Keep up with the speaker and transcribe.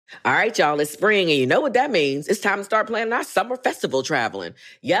All right, y'all, it's spring, and you know what that means. It's time to start planning our summer festival traveling.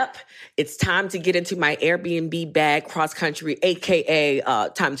 Yep, it's time to get into my Airbnb bag cross-country, a.k.a.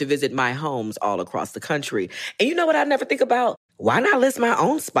 Time to visit my homes all across the country. And you know what I never think about? Why not list my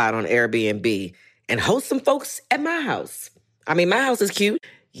own spot on Airbnb and host some folks at my house? I mean, my house is cute.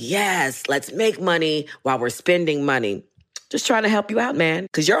 Yes, let's make money while we're spending money. Just trying to help you out, man,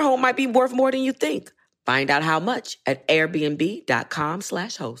 because your home might be worth more than you think. Find out how much at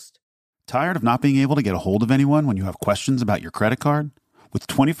airbnb.com/host. Tired of not being able to get a hold of anyone when you have questions about your credit card? With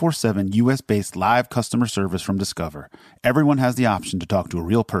 24/7 U.S.-based live customer service from Discover, everyone has the option to talk to a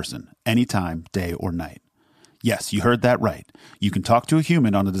real person anytime, day or night. Yes, you heard that right. You can talk to a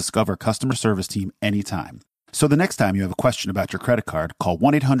human on the Discover customer service team anytime. So the next time you have a question about your credit card, call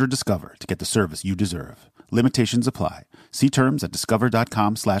 1-800-DISCOVER to get the service you deserve. Limitations apply. See terms at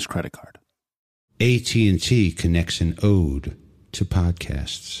discover.com/creditcard. AT&T connects an ode to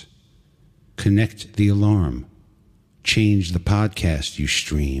podcasts. Connect the alarm. Change the podcast you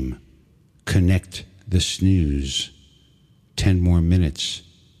stream. Connect the snooze. 10 more minutes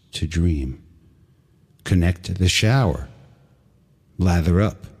to dream. Connect the shower. Lather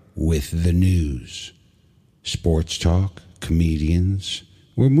up with the news. Sports talk, comedians,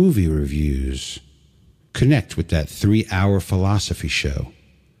 or movie reviews. Connect with that 3-hour philosophy show.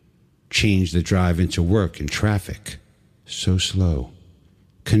 Change the drive into work in traffic so slow.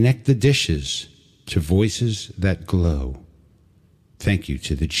 Connect the dishes to voices that glow. Thank you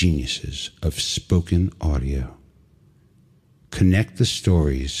to the geniuses of spoken audio. Connect the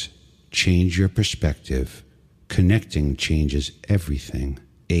stories. Change your perspective. Connecting changes everything.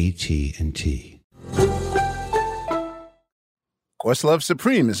 AT&T. Questlove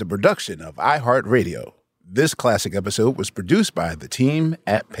Supreme is a production of iHeartRadio. This classic episode was produced by the team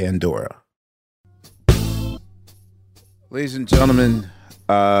at Pandora. Ladies and gentlemen,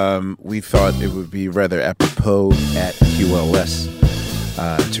 we thought it would be rather apropos at QLS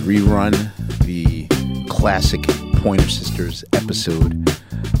to rerun the classic Pointer Sisters episode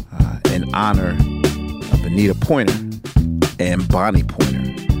in honor of Anita Pointer and Bonnie Pointer.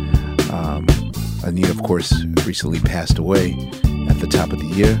 Anita, of course, recently passed away at the top of the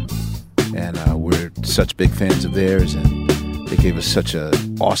year. And we're such big fans of theirs, and they gave us such an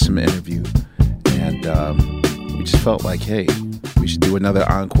awesome interview. And we just felt like, hey, we should do another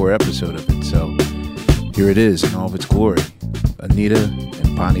encore episode of it. So here it is in all of its glory. Anita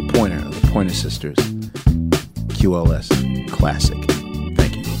and Bonnie Pointer of the Pointer Sisters. QLS Classic.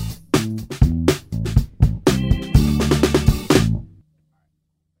 Thank you.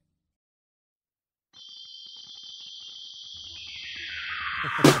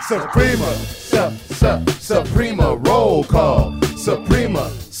 Suprema, roll call. Suprema,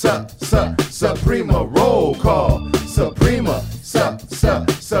 roll call. Suprema,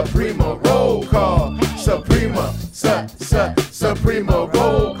 roll call. Suprema,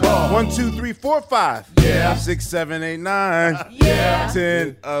 roll call. 1, 2, 3, 4, 5. Yeah. 6, 7, 8, 9. Yeah.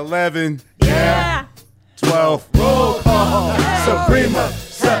 10, 11. Yeah. 12. Roll call. Suprema,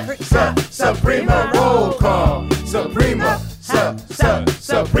 roll call.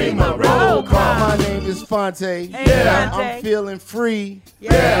 Suprema, roll call. My name is Fonte. Yeah. I'm feeling free.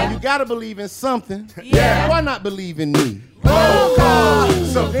 Yeah. You gotta believe in something. Yeah. Why not believe in me? Roll call.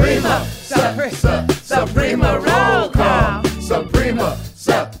 Suprema, roll call. Suprema,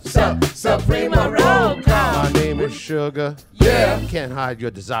 roll call. My name is Sugar. Yeah. You can't hide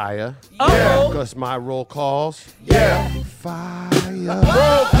your desire. Yeah. Because my roll calls. Yeah. Fire.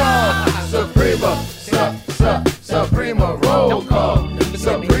 Roll call. Suprema, roll call.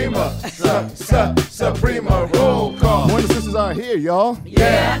 Suprema, roll call. Pointer Sisters are here, y'all.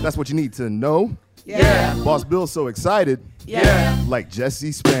 Yeah. That's what you need to know. Yeah. Boss Bill's so excited. Yeah. Like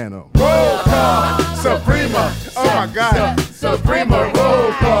Jesse Spano. Roll call. Suprema. Oh my God. Suprema,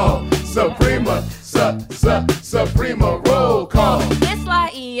 roll call. Suprema, roll call. It's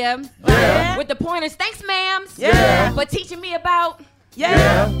like EM. Yeah. With the pointers. Thanks, ma'ams. Yeah. For teaching me about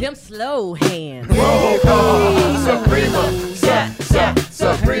them slow hands. Roll call. Suprema,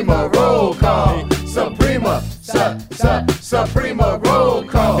 roll call. Suprema, roll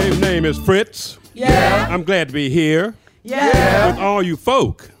call. His name is Fritz. Yeah. I'm glad to be here Yeah. with all you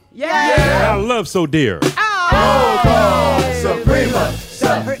folk. Yeah. I love so dear. Roll call. Suprema,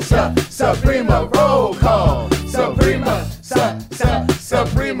 roll call.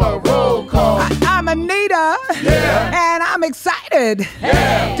 Suprema, roll call. I'm Anita. Yeah. And I'm excited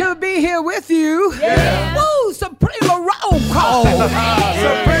to be here with you. Yeah. Woo, Suprema roll call.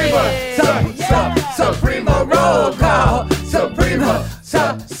 Suprema, roll call.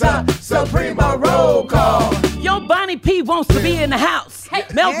 Suprema, roll call. Yo, Bonnie P wants to be in the house.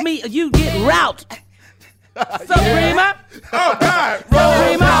 Melt me, you get route. Suprema. Oh, God.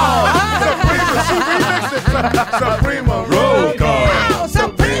 Suprema roll call.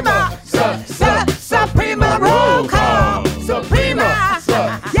 Suprema. Suprema roll call. Suprema.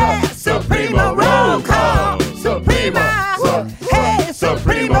 Yeah, Suprema roll call. Suprema. Hey,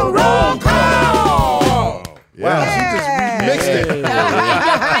 Suprema roll call. Wow, she just remixed it.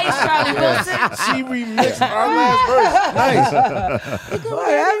 She remixed our last verse. Nice. Boy,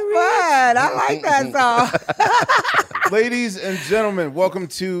 that's fun. I like that song. Ladies and gentlemen, welcome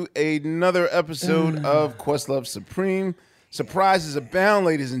to another episode of Questlove Supreme. Surprises abound,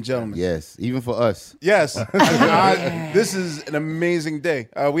 ladies and gentlemen. Yes, even for us. Yes. This is an amazing day.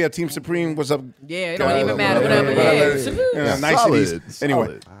 We have Team Supreme. What's up? Yeah, it don't even matter. Whatever. Yeah. Niceties. Anyway.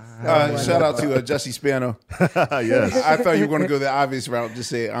 Solid. Shout out to Jesse Spano. Yes. I thought you were going to go the obvious route, just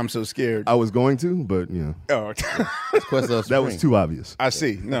say, I'm so scared. I was going to, but, you know, Oh, that was too obvious. I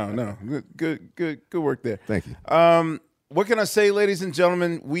see. No. Good work there. Thank you. What can I say, ladies and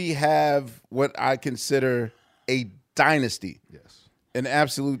gentlemen? We have what I consider a dynasty. Yes. An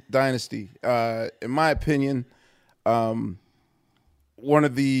absolute dynasty. In my opinion, one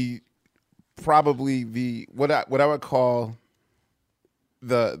of the probably the what I would call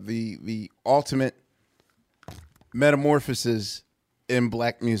the ultimate metamorphosis in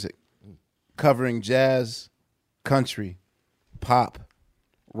black music, covering jazz, country, pop,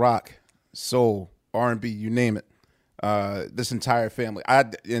 rock, soul, R&B, you name it. This entire family.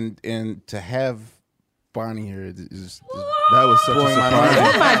 And to have Bonnie here is That was such a blowing my surprise.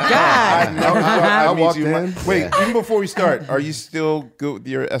 mind. Oh my God. I never thought I I'd meet walked you. in. Wait, even before we start, are you still good with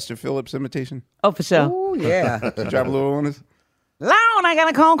your Esther Phillips imitation? Oh, for sure. Oh, yeah. Drop a little on us. Lord, I got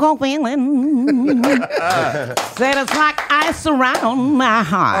a cold feeling. Said it's like ice around my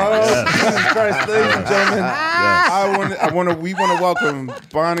heart. Jesus Christ, ladies and gentlemen, we want to welcome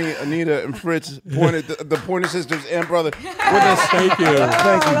Bonnie, Anita, and Fritz, the Pointer Sisters and brother, with us. Thank you.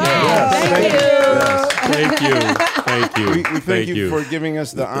 Thank you. We thank you for giving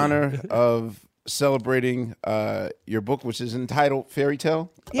us the honor of celebrating your book, which is entitled Fairy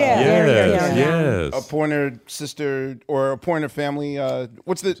Tale. Yes. A Pointer sister or a Pointer family.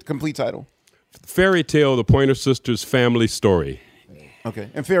 What's the complete title? Fairy Tale, the Pointer Sisters family story. Okay.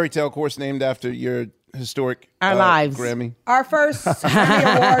 And Fairy Tale, of course, named after your historic Our lives. Grammy. Our first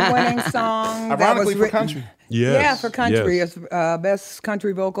Grammy Award-winning song. that Ironically, was for written, country. Yes. Yeah, for country. Yes. It's best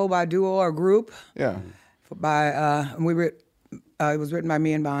country vocal by duo or group. Yeah. It was written by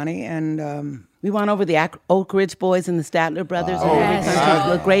me and Bonnie, and We went over the Oak Ridge Boys and the Statler Brothers.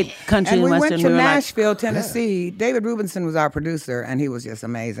 A great country and and we western. went to were like, Nashville, Tennessee. David Rubinson was our producer, and he was just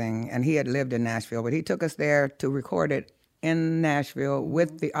amazing. And he had lived in Nashville, but he took us there to record it in Nashville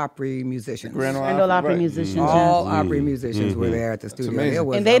with the Opry musicians. Grand Ole Grand Ole Opry right. musicians. All Opry musicians were there at the studio. amazing. It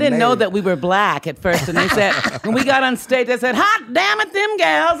was And they didn't know amazing. that we were black at first. And they said, when we got on stage, they said, hot damn it, them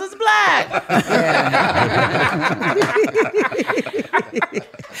gals is black.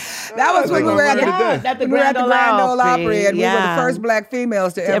 That was when we were at the Grand Ole Opry, and we were the first black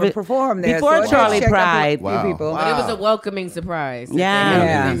females to ever perform there. Before so it did Charlie shake up Pride. a few people. But it was a welcoming surprise.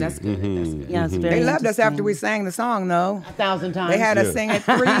 Yeah. That's good. That's good. Yeah, it's very They loved us interesting. after we sang the song, though. 1,000 times. They had us sing it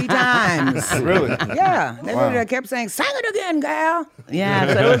 3 times. Really? Yeah, they literally kept saying, "Sing it again, gal."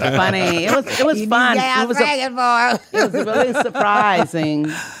 Yeah, so it was funny. It was fun. It was, it for. it was really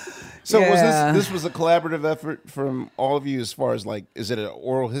surprising. So Yeah. this was a collaborative effort from all of you as far as like, is it an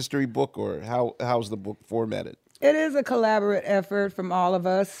oral history book or how's the book formatted? It is a collaborative effort from all of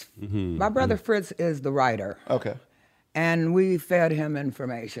us. My brother Fritz is the writer, Okay. and we fed him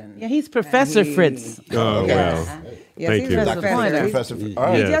information. Yeah, he's Professor Fritz. Oh, Yes. well. Yes, Thank he's you. a Dr. professor. Pointer. He's- Professor. He- All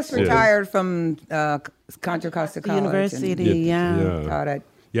right. He Yes, just yes. retired from Contra Costa College. University, and yeah. Taught at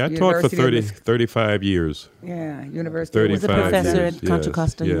Yeah, I taught for University of 35 years. Yeah, University of 35 He's a professor years. at Contra Yes,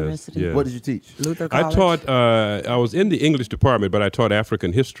 Costa yes, University. yes. What did you teach? Luther I College. taught, I was in the English department, but I taught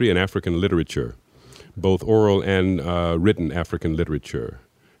African history and African literature, both oral and written African literature.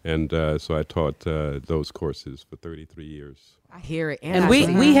 And so I taught those courses for 33 years. I hear it. And I we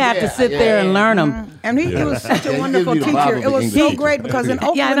see it. we have to sit there and learn them. And he was such a he wonderful gives you the teacher. Bible It was of so English. great because in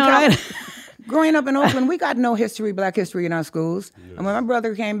Oakland, Yeah, I know, right? growing up in Oakland, we got no history, black history in our schools. And when my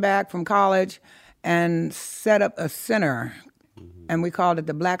brother came back from college and set up a center, and we called it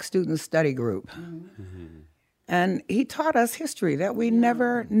the Black Student Study Group. And he taught us history that we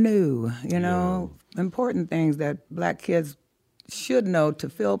never knew, important things that black kids should know to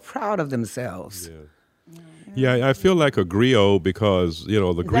feel proud of themselves. Yeah, I feel like a griot because the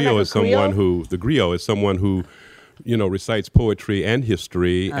griot like a is someone Creole? who recites poetry and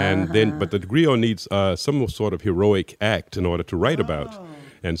history, and then but the griot needs some sort of heroic act in order to write about.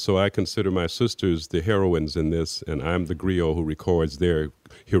 And so I consider my sisters the heroines in this, and I'm the griot who records their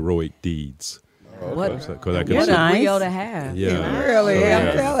heroic deeds. What I can a say- griot to have. Yeah. Really, So, I'm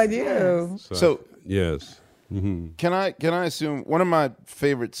yeah. telling you. So Yes. can I assume one of my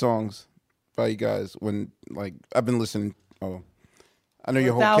favorite songs by you guys when like I've been listening? Oh, I know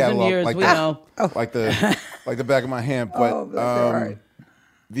your whole 1,000 catalog, years, like we the, know. like the back of my hand. But Oh, bless your heart.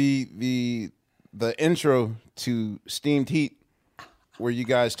 the intro to Steamed Heat, where you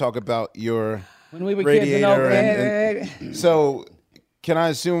guys talk about your When we were kids in radiator, Oakland. and so can I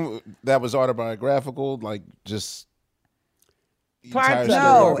assume that was autobiographical, like just the Parts entire of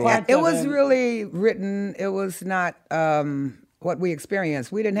story? No, Story. it was really written. It was not what we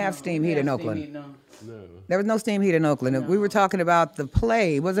experienced. We didn't have steam heat in Oakland. There was no steam heat in Oakland. We were talking about the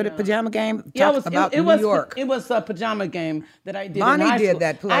play. Was it a pajama game? Yeah, Talked about it New was York. It was a pajama game that I did. Bonnie in high did school.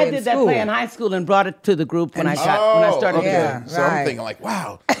 that play I in did that school. play in high school and brought it to the group when I started. okay. Yeah, So I'm right. thinking like,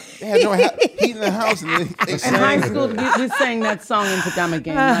 wow, they had no heat in the house, and they In sang. high school, we sang that song in pajama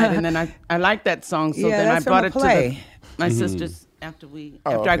game night, and then I liked that song, so Yeah, then I that's from brought a it to play. my sisters after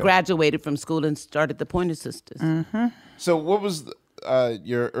I okay. graduated from school and started the Pointer Sisters. So what was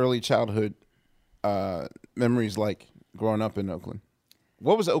your early childhood memories like growing up in Oakland?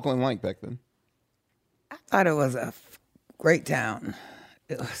 What was Oakland like back then? I thought it was a great town.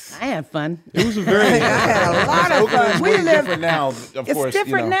 It was. I had fun. It was a very I had a lot of Oakland's fun. way We lived. different now, of It's course.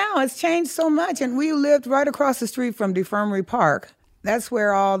 different now. It's changed so much, and we lived right across the street from Defirmary Park. That's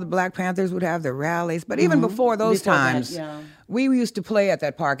where all the Black Panthers would have their rallies. But even before those Before that, times, yeah. we used to play at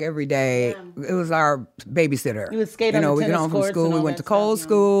that park every day. It was our babysitter. We would skate on the we get tennis home from courts school. and We all went that to Cole stuff, yeah.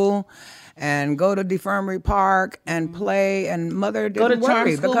 School and go to Defirmary Park and play. And mother Go didn't to charm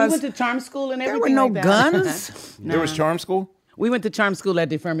worry school. We because went to charm school and there everything. were no like that. guns. There was charm school? We went to charm school at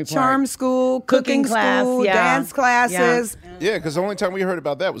Defirmary Park. Charm school, cooking class, school, yeah. dance classes. Yeah, because the only time we heard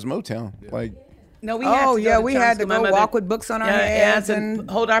about that was Motown. Like, No, we had Oh, to go yeah, to we charm had to school. My go mother- walk with books on our heads and and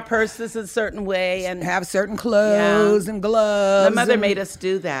hold our purses a certain way. And have certain clothes and gloves. my mother and- made us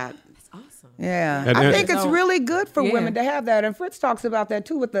do that. Yeah, And- I and- think it's really good for Yeah. women to have that, and Fritz talks about that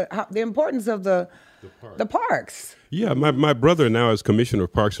too, with the importance of the parks. Yeah, my brother now is commissioner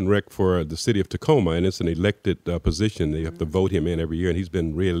of Parks and Rec for the city of Tacoma, and it's an elected position. They have to vote him in every year, and he's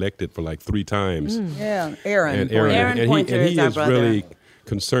been reelected for like 3 times. Yeah, Aaron. And Aaron, Aaron and Pointer he is our is brother. really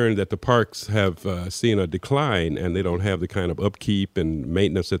concerned that the parks have seen a decline, and they don't have the kind of upkeep and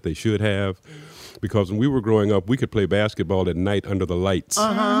maintenance that they should have. Because when we were growing up, we could play basketball at night under the lights.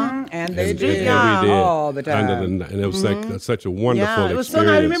 And they And did we did all the time. and it was like such a wonderful Yeah, it was so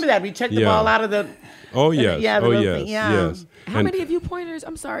experience. nice. I remember that. We checked the Yeah. ball out of the. Oh yes, Yeah, the oh little yes, thing, yeah. yes. How And many of you pointers,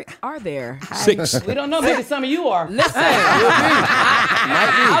 I'm sorry, are there? 6. We don't know. Maybe some of you are. Listen.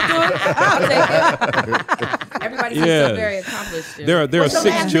 I'll do it. I'll take it. Everybody seems Yes. so very accomplished. here. There are What's the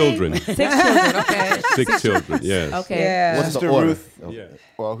 6 last children. 6 children, okay. 6 children. Yes. Okay. Yeah. What's the Sister order? Ruth. Yeah.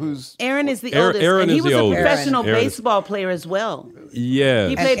 Well, who's Aaron is the Aaron- oldest, Aaron and he is was the a oldest. professional Aaron is- baseball player as well. Yes.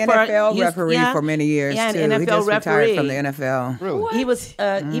 He played An for NFL Houston- referee yeah. for many years Yeah, an too. He NFL just retired referee. from the NFL. really? He was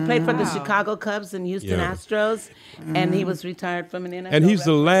he played for the Chicago Cubs and Houston Yeah. Astros, and he was retired from an NFL. And he's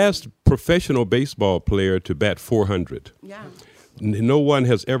the referee. last professional baseball player to bat 400. Yeah. No one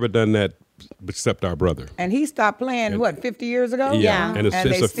has ever done that except our brother. And he stopped playing, 50 years ago? Yeah. And it's, And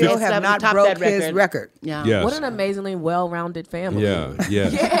it's they a still fifth. have not Topped broke that his record. Yeah. Yes. What an amazingly well-rounded family. Yeah,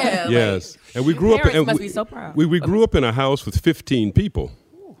 yes. Yeah, like, yes. And we grew up parents and must be so proud. We grew up in a house with 15 people.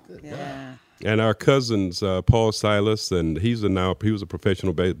 Yeah. And our cousins, Paul Silas, and he was a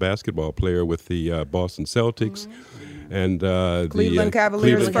professional basketball player with the Boston Celtics, and Cleveland the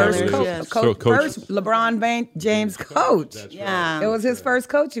Cavaliers' Cleveland first Cavaliers, coach, yes. first LeBron James coach. Yeah. It was his first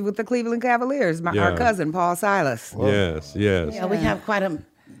coach with the Cleveland Cavaliers, our Yeah. cousin, Paul Silas. Yes, yes. Yeah, we have quite a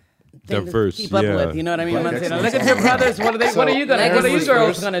thing Diverse, to keep up yeah. with. You know what I mean? I'm saying, look at your brothers. What are you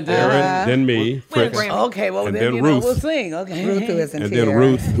girls gonna do? Aaron, then me, Fritz, Okay, well and then, then we'll Ruth. sing. Okay. Ruth, who isn't and here. then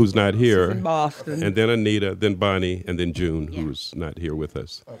Ruth, who's not here, in Boston. and then Anita, then Bonnie, and then June, who's not here with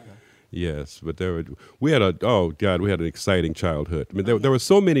us. Yes, but we had an exciting childhood. I mean, there were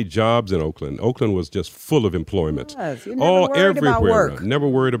so many jobs in Oakland. Oakland was just full of employment. Yes, you never worried about work. Never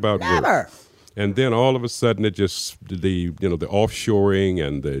worried about Never. work. And then all of a sudden, it just the offshoring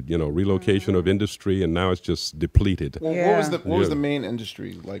and the relocation of industry, and now it's just depleted. Well, Yeah. what was the Yeah. main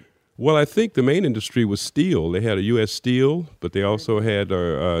industry like? Well, I think the main industry was steel. They had a U.S. Steel, but they also had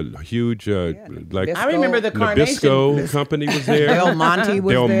a huge, like Nabisco. I remember the Carnation. Nabisco company was there. Del Monte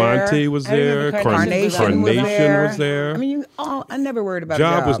was Del there. Monte was I remember there. Carnation was there. I mean, I never worried about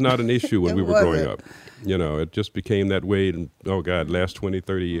Job job. was not an issue when It we were growing wasn't. up. You know, it just became that way. And, oh, God, last 20,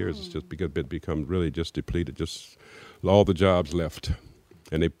 30 years, it's just become really just depleted. Just all the jobs left.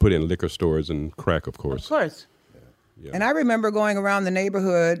 And they put in liquor stores and crack, of course. Of course. Yeah. And I remember going around the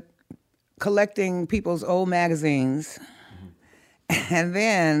neighborhood collecting people's old magazines and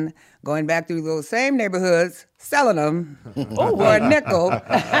then going back through those same neighborhoods, selling them for a nickel.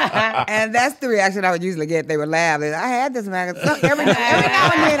 And that's the reaction I would usually get. They would laugh. I had this magazine. So every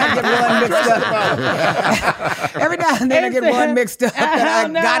now and then I get one mixed up. Every now and then I get one mixed up that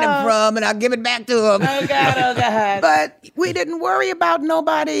I got it from, and I'll give it back to them. Oh, God, oh, God. But we didn't worry about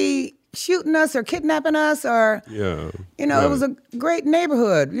nobody shooting us or kidnapping us or, Yeah. you know, it was a great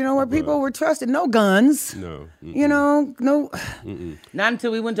neighborhood, you know, where people were trusted. No guns. No. You know, no. Not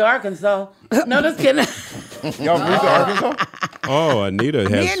until we went to Arkansas. No, just kidding. Y'all moved to Arkansas? Oh, Anita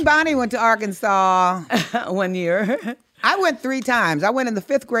Me has... and Bonnie went to Arkansas. 1 year. I went 3 times. I went in the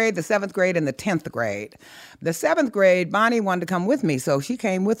 5th grade, the 7th grade, and the 10th grade. The 7th grade, Bonnie wanted to come with me, so she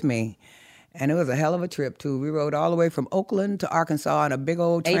came with me. And it was a hell of a trip, too. We rode all the way from Oakland to Arkansas in a big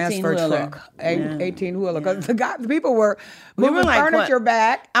old transfer 18-wheeler. truck. 18-wheeler. Because the people were We were moving like, furniture what?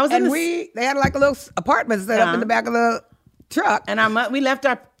 back. I was in and the they had like a little apartment set up in the back of the truck. And we left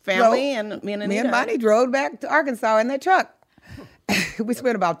our family and me and Anita. Bonnie drove back to Arkansas in that truck. We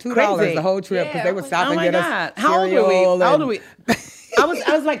spent about $2 Crazy. the whole trip because they would stop Oh and my get God. us How old were we? cereal How old and- were we?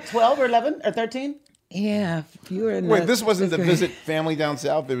 I was like 12 or 11 or 13. Yeah, you were in Wait, the this wasn't to 5th grade. visit family down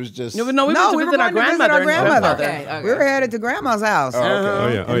south. It was just. No, we No, went to we were visit our going to visit grandmother. our grandmother. Okay. We were headed to grandma's house. Oh, okay. Oh,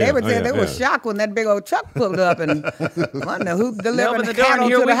 yeah. Oh, And yeah. they would Oh, say yeah. they were Yeah. shocked when that big old truck pulled up and wonder who delivered Open the the door and cattle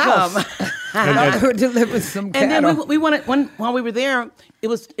here to we the house. come. They were delivering some And cattle. then we wanted while we were there,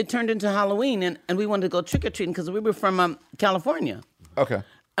 it turned into Halloween, and we wanted to go trick or treating because we were from California, Okay.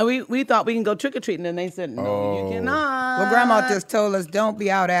 and we thought we can go trick or treating, and they said no, you cannot. Well, Grandma just told us don't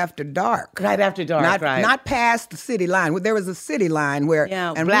be out after dark. right after dark, Not past the city line. There was a city line where,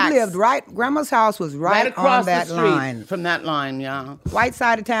 and blacks. we lived right. Grandma's house was right across on that the street line. from that line, yeah. White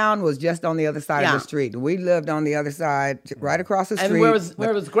side of town was just on the other side of Yeah. the street. We lived on the other side, right across the street. And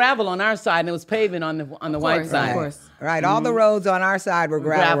where it was gravel on our side, and it was paving on the white side. Of course. Right, all the roads on our side were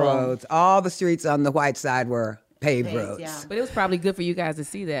gravel Gravel. roads. All the streets on the white side were paved roads. yeah. But it was probably good for you guys to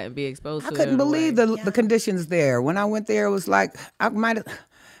see that and be exposed I to it. couldn't in a believe way. the conditions there. When I went there, it was like I might have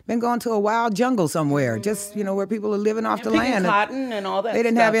been going to a wild jungle somewhere, just where people are living off the Picking land. cotton and all that. They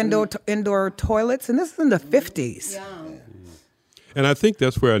didn't have stuff. indoor toilets, and this is in the 50s. And I think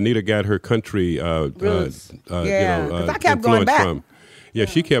that's where Anita got her country, Roots. Yeah, 'cause I kept going influence back. from. Yeah,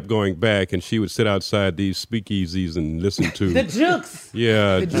 she kept going back, and she would sit outside these speakeasies and listen to The jukes.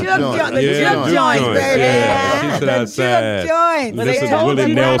 yeah, The joint. juke Yeah, joints, joint. baby. Yeah, she The sit outside, juke joints. But they listen to told Willie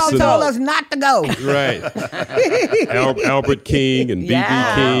them Grandma Nelson, told us not to go. right? Albert King and B.B.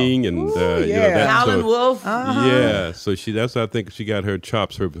 Yeah. King and yeah. that, Howlin' so, Wolf. Yeah, so that's I think she got her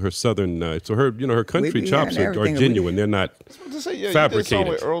chops, her southern, so her country We- yeah, chops and are everything. genuine. They're not To say, yeah, you did a song fabricated.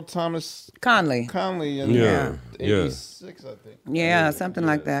 with Earl Thomas Conley. Conley in Yeah. 86, I think. Yeah, something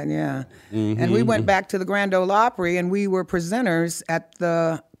like that, yeah. And we went back to the Grand Ole Opry, and we were presenters at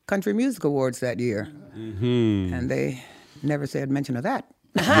the Country Music Awards that year. And they never said mention of that.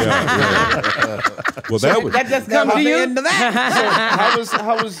 Well, that was That just That come was to the you. end of that.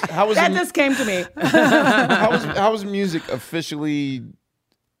 How was That just came to me. how was music officially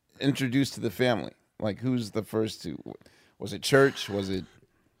introduced to the family? Like, who's the first to? Was it church? Was it?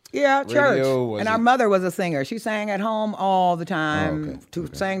 Yeah, church. Radio, was And our it- mother was a singer. She sang at home all the time.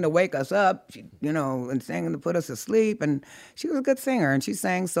 Sang to wake us up, and sang to put us to sleep. And she was a good singer. And she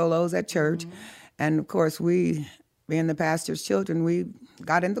sang solos at church. And of course, we, being the pastor's children, we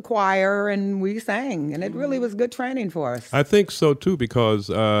got in the choir and we sang. And it really was good training for us. I think so too, because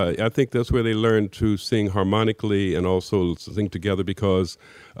I think that's where they learned to sing harmonically and also sing together. Because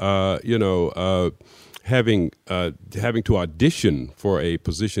having to audition for a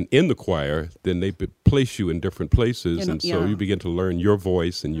position in the choir, then they place you in different places, and so yeah. you begin to learn your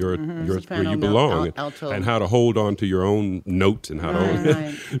voice and your where Soprano, you belong, alto. and how to hold on to your own note and how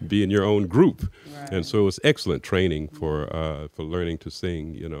to be in your own group. And so it was excellent training for learning to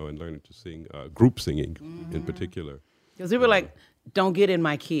sing, and learning to sing group singing in particular. Because we were like, don't get in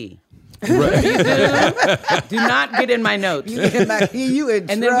my key. Do not get in my notes. You in my key, you in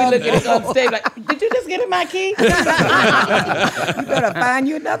And then we look at us on stage like, did you just get in my key? You better find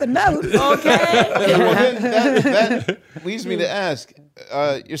you another note. Okay. Well, then that leads me to ask: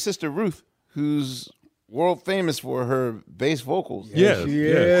 your sister Ruth, who's world famous for her bass vocals. Yes,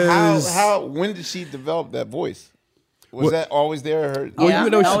 yes. How when did she develop that voice? Was that always there? Her, Well, you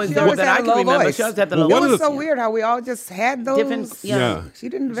know, She always that had I a can low remember. voice. She always had the Well, low one It of was the- so weird how we all just had those. different. Yeah. She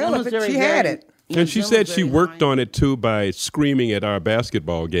didn't Jim was develop it. very, She had very- it. And she Jim said was she very worked high. on it too by screaming at our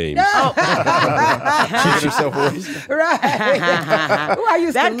basketball games. teach yourself voice. Right. Ooh, I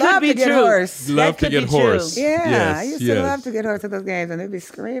used That to could love be to get true. hoarse. Love to could get be true. hoarse. Yeah, Yes, I used yes. to love to get hoarse at those games, and they'd be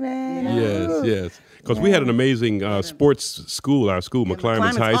screaming. Yes, Ooh. yes. Because we had an amazing sports school, our school,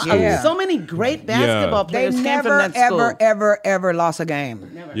 McClymonds High School. Yeah. So many great basketball They players came never, from that school. ever lost a game.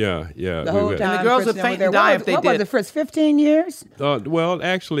 Yeah, yeah. The we whole went- time. And the girls Fritz would was faint there. and die What if they what was did. it, Fritz? 15 years? Well,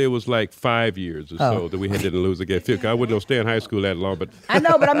 actually, it was like 5 years or so that we didn't lose again. I wouldn't stay in high school that long, but I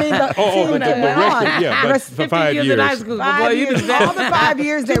know, but I mean the but team the that went rest on. of, yeah, but for 5 years years, in high school. Boy, 5 you years, just all the 5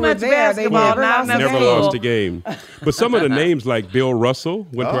 years they Too were much there, they basketball, never not lost a enough never game. lost a game. But some of the names, like Bill Russell,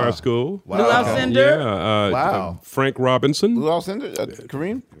 went to our school. Lou Alcindor. Yeah, Wow. Frank Robinson. Who else in there?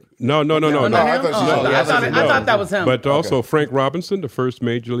 Kareem? No. I thought she said- I thought that was him. But also Frank Robinson, the first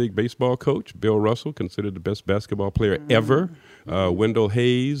Major League Baseball coach. Bill Russell, considered the best basketball player ever. Wendell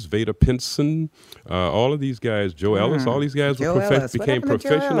Hayes, Veda Pinson, all of these guys, Joe Ellis, all these guys Joe were Ellis. What became happened to Joe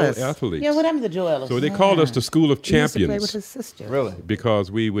professional Ellis? athletes. Yeah, what happened to Joe Ellis? So they called us the School of He used to play with Champions his sister. Really?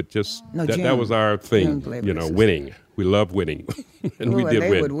 because we would just No, that Jim. was our Jim thing, played you with know, his sister. winning. We love winning, and we Ooh, did they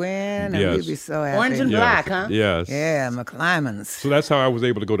win. would win, and Yes. we'd be so happy. Orange and Yes. black, huh? Yes. Yeah, McClymonds. So that's how I was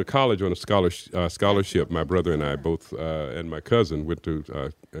able to go to college on a scholarship. My brother and I both, and my cousin went to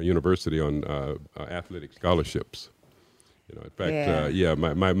a university on athletic scholarships. You know, in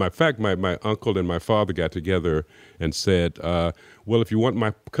fact, my uncle and my father got together and said, well, if you want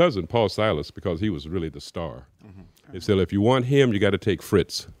my cousin, Paul Silas, because he was really the star, they said, if you want him, you got to take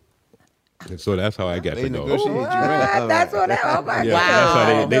Fritz. And so that's how I got They to go. negotiated you in. That's what. Oh my Yeah, God! that's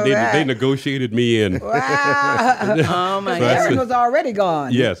how they Right. negotiated me in. Wow. Oh my So that's Aaron it. was already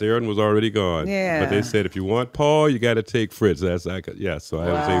gone. Yes, Aaron was already gone. Yeah. But they said if you want Paul, you got to take Fritz. So I was able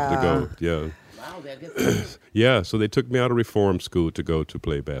to go. Yeah. Wow, that gets Yeah. So they took me out of reform school to go to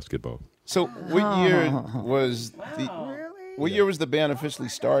play basketball. So what year was the? What year was the band officially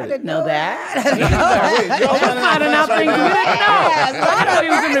started? didn't know that. Y'all Finding out things we didn't know. I thought he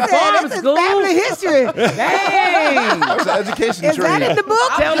was in reform This is school. family history. Dang. That was an education Is that tree. in the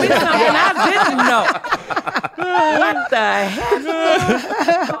book? Tell me something I didn't know. What the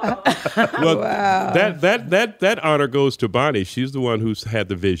heck? Well, that honor goes to Bonnie. She's the one who's had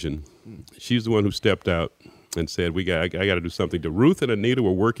the vision. She's the one who stepped out and said, I got to do something. Ruth and Anita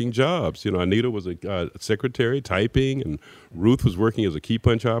were working jobs. You know, Anita was a secretary typing, and Ruth was working as a key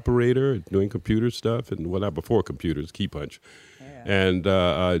punch operator, doing computer stuff, and not before computers, key punch. And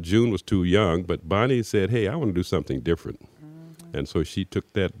June was too young, but Bonnie said, hey, I want to do something different. And so she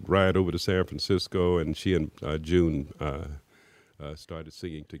took that ride over to San Francisco, and she and June started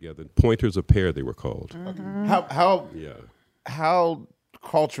singing together. Pointers a Pair, they were called. How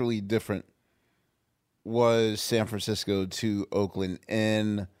culturally different was San Francisco to Oakland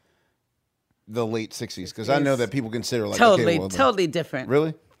in the late 60s? Because I know that people consider like Totally, okay, well, totally different.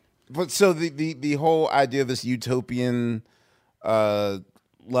 really. But so the whole idea of this utopian love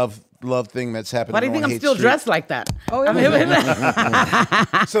thing that's happening. Why do you on think I'm Haight still Street. dressed like that? Oh, I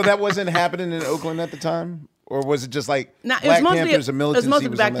mean, So that wasn't happening in Oakland at the time, or was it just like no, it was Black mostly Panthers and it was militancy? mostly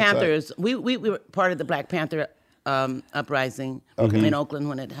was Black on that side? Panthers. We were part of the Black Panther uprising in Oakland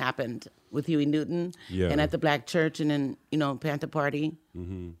when it happened with Huey Newton, Yeah. and at the Black Church, and then Panther Party.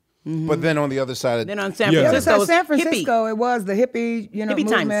 But then on the other side, Then on San Yeah. Yeah, Francisco, so was San hippie. Francisco, it was the hippie, Hippie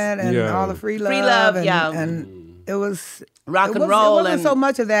times. movement and Yeah. all the free love, Free love, and, yeah. and it was Rock it and was, roll It wasn't and so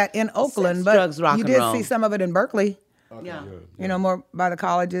much of that in Oakland, but drugs, rock you and did roll. see some of it in Berkeley. Yeah. You know, more by the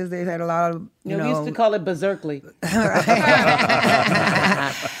colleges. They had a lot of We used to call it Berserkly. have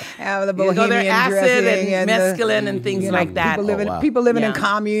the You go bohemian there, acid dressing and the, mescaline and things like that. people living in Yeah.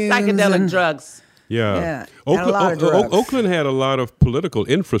 communes, Psychedelic and- drugs. Yeah. Yeah, and a lot of drugs. Oakland had a lot of political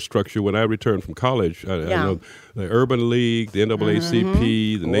infrastructure when I returned from college. I know the Urban League, the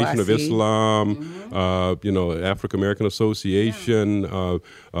NAACP, the Nation of OIC. Islam, African American Association.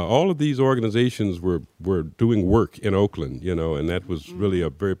 All of these organizations were doing work in Oakland, and that was really a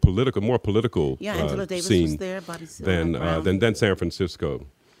very more political Yeah, Angela Davis scene was there, Bobby Seale, Brown. than San Francisco.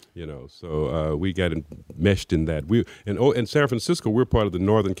 So we got meshed in that. In San Francisco, we're part of the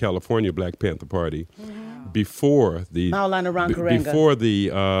Northern California Black Panther Party before the Maulana Rankarenga. before the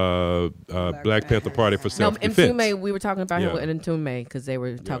Black Panther Party for No, self-defense. in Tume, we were talking about Yeah. him in Tume because they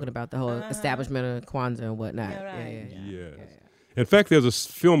were talking about the whole establishment of Kwanzaa and whatnot. Yeah. In fact, there's a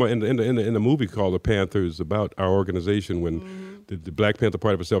film in the movie called The Panthers about our organization when the Black Panther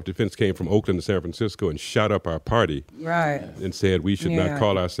Party for Self-Defense came from Oakland to San Francisco and shot up our party. Right. And said we should not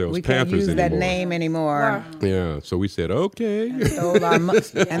call ourselves we Panthers can't use anymore. that name anymore. Yeah, so we said, okay. And stole our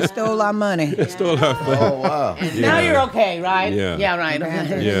money. Stole our money. Oh, wow. Now you're okay, right? Yeah. Yeah, right.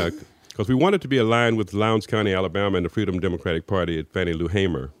 Yeah, because we wanted to be aligned with Lowndes County, Alabama, and the Freedom Democratic Party at Fannie Lou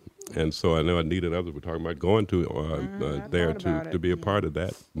Hamer. And so I know Anita and others were talking about going to there to be a part of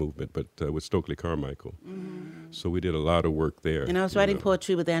that movement, but with Stokely Carmichael. So we did a lot of work there. And I was writing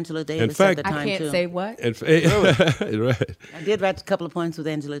poetry with Angela Davis In fact, at the time, I can't too. say what. Right. I did write a couple of poems with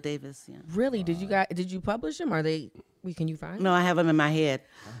Angela Davis. Yeah. Really? Did you publish them? Can you find them? No, I have them in my head.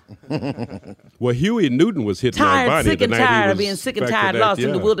 Well, Huey Newton was hitting on Bonnie Sick the and night he tired was of being sick and back to tired, that, lost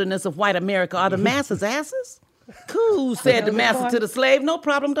in the yeah. wilderness of white America. Are the masses asses? Cool, said the master to the slave. No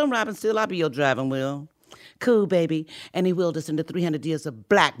problem, don't rob and steal. I'll be your driving wheel. Cool, baby. And he willed us into 300 years of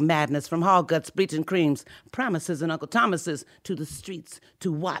black madness, from hog guts, bleaching creams, promises and Uncle Thomases, to the streets, to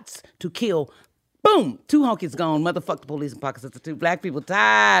Watts, to kill. Boom! 2 honkies gone. Motherfuck the police and pockets of the 2 black people.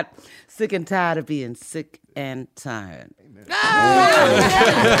 Tired. Sick and tired of being sick and tired.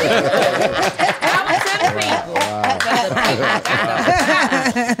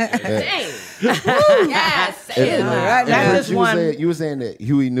 Yes. Right, that's just one. You were saying that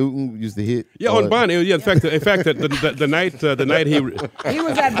Huey Newton used to hit. Yeah, on Bonnie. Yeah, in fact, the night he. He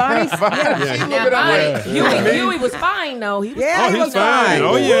was at Bonnie's. Huey was fine though. He was Yeah, he was fine.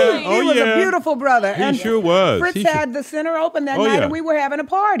 Oh yeah. He was a beautiful brother. He and sure was. Fritz He had the center open that Oh, night, yeah. and we were having a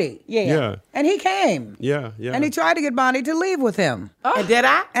party. Yeah. And he came. Yeah. And he tried to get Bonnie to leave with him. And did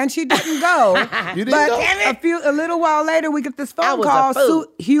I? And she didn't go. You didn't but go? a little while later, we get this I phone was a call. fool.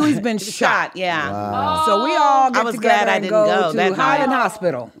 Huey's been shot. Yeah. So we all get was together glad I and didn't go go to that Highland night.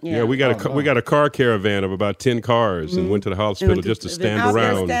 Hospital. Yeah, we got a car caravan of about 10 cars and went to the hospital went to- just to stand Out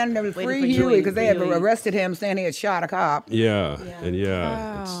there around. standing there with Waiting Free for Huey because they had Huey. arrested him saying he had shot a cop. Yeah.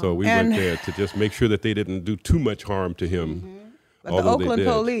 And so we And- went there to just make sure that they didn't do too much harm to him. But the although they Oakland did.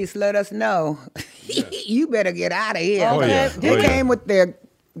 police let us know, you better get out of here. Oh, yeah. They Oh, yeah. came with their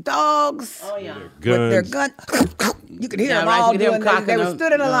dogs, Oh, yeah. with their Guns. gun. You could hear Yeah, them right, all you could hear doing them that. They cocking were up.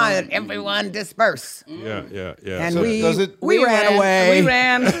 stood in a line. Everyone disperse. Yeah. And So does it- we ran away. We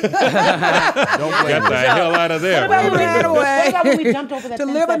ran. Don't blame got the hell out of there. We ran away What about when we jumped over that to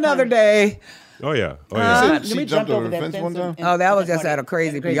fence live that another time? day. Oh yeah. She We jumped over the fence one time? Oh, that was just at a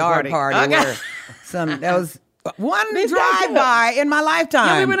crazy yard party. Where that was one drive-by in my lifetime.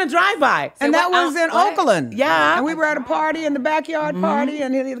 Yeah, we were in a drive-by. And that was in What? Oakland. Yeah. And we were at a party in the backyard party,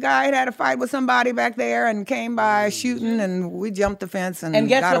 and the guy had a fight with somebody back there and came by shooting, and we jumped the fence and And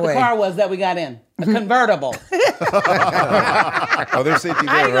guess got what away. the car was that we got in? A convertible. Oh, there's safety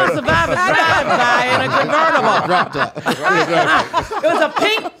How you there, gonna right? survive a drive-by in a convertible? Dropped out. It was a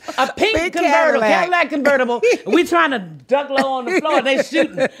pink Big convertible, Cadillac. Cadillac convertible. We trying to duck low on the floor, and they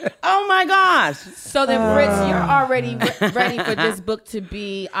shooting. Oh my gosh! So then, Fritz, you're already ready for this book to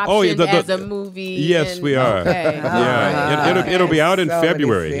be optioned Oh, yeah, as a movie. Yes, and- we are. Okay. Yeah, it'll be out in So many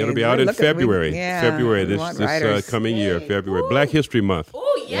February. things. It'll be out in Look at- we- February. yeah, February we want this writers. coming year, February. Black History Month.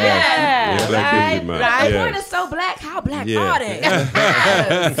 Oh yeah. Yeah, Black right, History Month. right. The Yes. point is so black. How black Yeah. are they?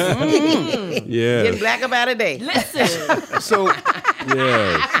 Yes. Getting Yes. black about a day. Listen. So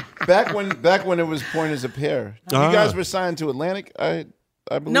Yes. back when it was Point as a Pair, you guys were signed to Atlantic, I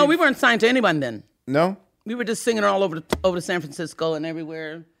believe. No, we weren't signed to anyone then. No? We were just singing all over San Francisco and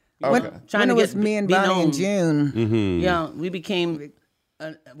everywhere. Okay. Trying When to it was get me and be Bonnie known. and June. Mm-hmm. Yeah, we became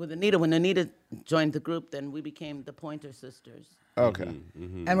with Anita. When Anita joined the group, then we became the Pointer Sisters Okay.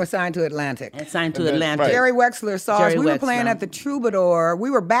 And we're signed to Atlantic. and signed to And then- Atlantic. right. Jerry Wexler saw us. Jerry We were playing Wexler. at the Troubadour. We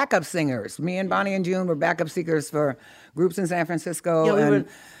were backup singers. Me and Bonnie and June were backup singers for groups in San Francisco. Yeah, we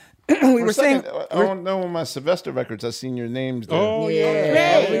and we For were a second, singing. I don't know on my Sylvester records. I've seen your names there. Oh we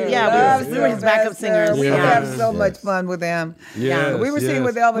were his backup singers. We Yeah. would have so much fun with them. Yes, We were singing yes.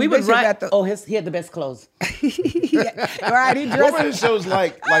 with Elvis We would Bishop write. at the. Oh, he had the best clothes. Right, he What dressed were the shows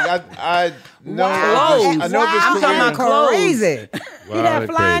like? Like I know. Wow. I know I'm talking this about career. clothes. crazy. He'd have they're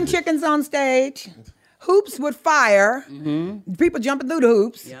flying crazy. chickens on stage, hoops with fire, people jumping through the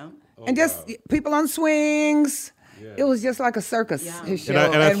hoops, Yeah. and just people on swings. It was just like a circus, his show.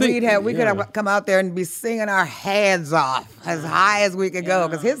 And I think- we could have come out there and be singing our heads off as high as we could go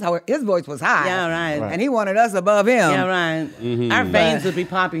because his voice was high. Yeah, right. And he wanted us above him. Yeah, right. Our veins would be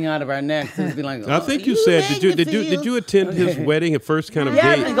popping out of our necks. It would be like. I think you said did you attend his wedding at first kind of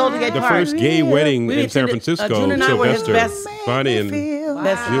Yeah, gay the Golden Gate the Party. first gay wedding We in San attended, Francisco? June and I were his Sylvester, best- Bonnie and Feel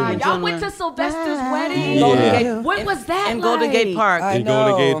Best Junior. Y'all went to Sylvester's wedding? Yeah. What was that in like? Golden Gate Park. I In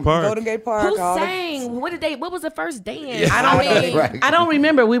Golden know. Gate Park. Golden Gate Park. Who all the- sang? What was the first dance? I don't mean, Right. I don't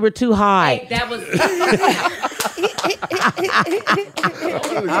remember. We were too high. that was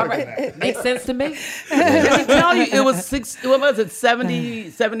all right. Makes sense to me. Let me tell you, it was 70,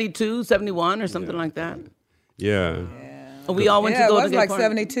 72, 71 or something like that. Yeah. We all went Yeah, to it Golden was Gate like Park.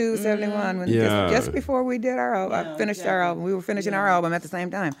 72, 71. When Yeah. just before we did our album. I finished our album. We were finishing our album at the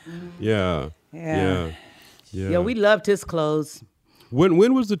same time. Yeah. Yeah. Yeah, we loved his clothes.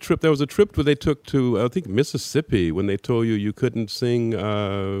 When was the trip? There was a trip where they took to I think Mississippi when they told you couldn't sing.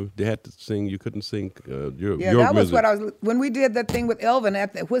 They had to sing. You couldn't sing. Your Yeah, that was music. what I was. When we did that thing with Elvin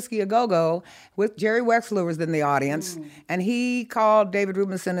at the Whiskey A Go Go, with Jerry Wexler was in the audience, and he called David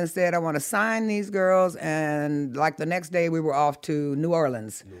Rubinson and said, "I want to sign these girls." And like the next day, we were off to New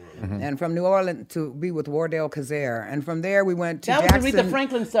Orleans, and from New Orleans to be with Wardell Kazare, and from there we went to That was Jackson, Aretha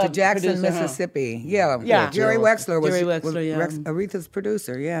Franklin to Jackson, producer, huh? Mississippi. Yeah, Yeah. Jerry Wexler was, Jerry Wexler, yeah. Aretha's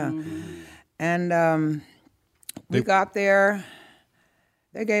producer. Yeah, and we got there.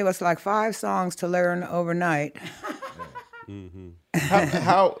 They gave us like 5 songs to learn overnight.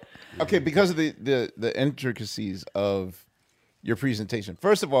 How okay, because of the intricacies of your presentation.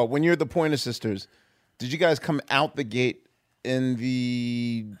 First of all, when you're the Pointer Sisters, did you guys come out the gate in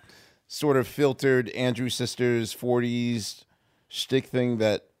the sort of filtered Andrew Sisters 40s shtick thing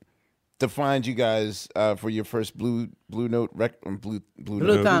that defined you guys for your first Blue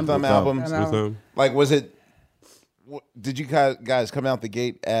Thumb album? Like, was it? Did you guys come out the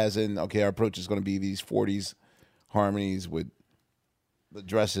gate as in, okay, our approach is going to be these 40s harmonies with the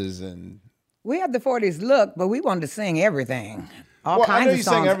dresses and? We had the 40s look, but we wanted to sing everything. All Well, I kinds know of you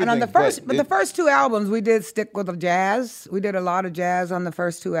sang songs. And on the everything, first, but the first 2 albums, we did stick with the jazz. We did a lot of jazz on the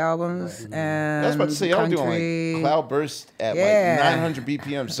first 2 albums. And I was about to say, y'all doing country. like Cloudburst at Yeah. like 900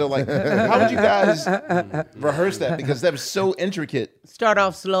 BPM. So like, how would you guys rehearse that? Because that was so intricate. Start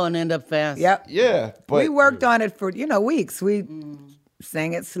off slow and end up fast. Yep. Yeah, but We worked on it for, weeks. We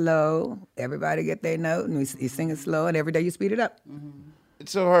sang it slow. Everybody get their note, and you sing it slow, and every day you speed it up.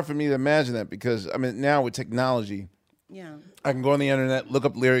 it's so hard for me to imagine that because I mean, now with technology, Yeah. I can go on the internet, look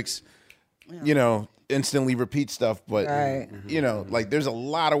up lyrics, instantly repeat stuff. But Right. like there's a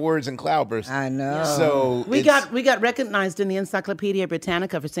lot of words in Cloudburst. I know. So We it's- got recognized in the Encyclopedia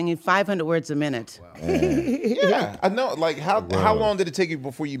Britannica for singing 500 words a minute. yeah, I know. Like how long did it take you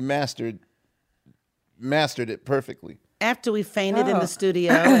before you mastered it perfectly? After we fainted in the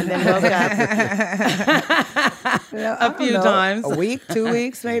studio and then woke up a few times. A week, 2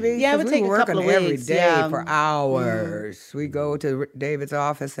 weeks, maybe. Yeah, it would 'Cause take we a were couple working of every weeks, day yeah. for hours. We go to David's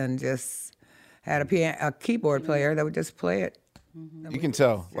office and just had a keyboard player that would just play it. You can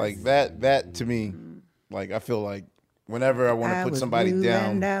tell, like that to me, like I feel like whenever I want to I put was somebody blue down.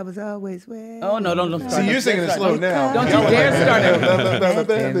 and I was always red. Oh, no, don't start. See, you're singing it slow now. Don't you dare start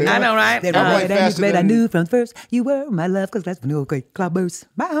it. I know, right? Then I'm like right, faster I than- knew from first you were my love, cause that's when you were great cloudburst.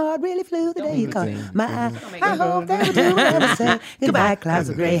 My heart really flew the day you called my eye. I hope that would do what I would say. Goodbye, clouds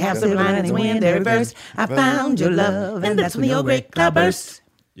of gray, half silver linings, wind, they reverse. I found your love, and that's when your great cloudburst.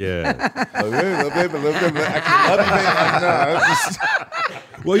 Yeah. I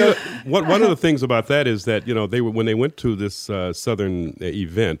Well, one of the things about that is that when they went to this southern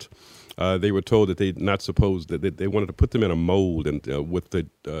event, they were told that they not supposed that they wanted to put them in a mold and with the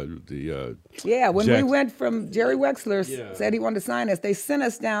Yeah, when we Jack- went from Jerry Wexler said he wanted to sign us, they sent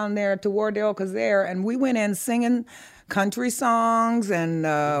us down there to Wardell Kazare, and we went in singing country songs and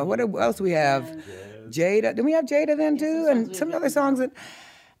what else we have? Jada. Did we have Jada then too? And some other songs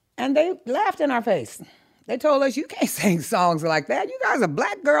and they laughed in our face. They told us, you can't sing songs like that. You guys are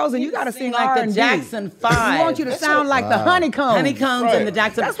black girls and you got to sing like the R&B. Jackson We 5. want you to sound like the Honeycombs. Honeycombs and the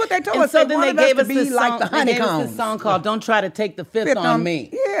Jackson. That's what they told and us. So They then they wanted us gave to us be this like song. the They gave us Honeycombs. this song called "Don't Try to Take the Fifth on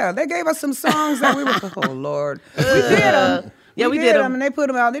Me." Yeah, they gave us some songs that we were, oh Lord. We did them. Yeah, we did 'em. And they put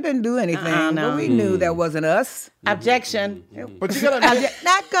them out. They didn't do anything, no. but we knew that wasn't us. Objection. But you gotta admit,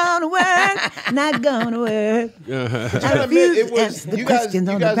 Not gonna work, not gonna work. I admit it was The you guys. questions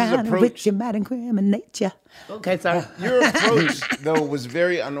You on the guys' ground in approach. which you might incriminate you. Okay, sorry. Your approach though was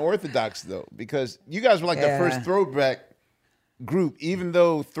very unorthodox though, because you guys were like the Yeah. first throwback group, even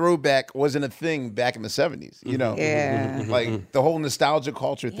though throwback wasn't a thing back in the 70s. Yeah. Like the whole nostalgia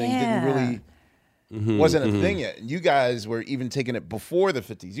culture thing didn't really wasn't a thing yet. You guys were even taking it before the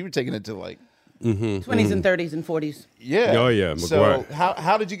 50s. You were taking it to like 20s and 30s and 40s. yeah. Oh, yeah, So McGuire.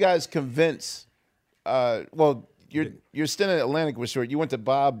 how did you guys convince? Well, your stint at Atlantic was short. You went to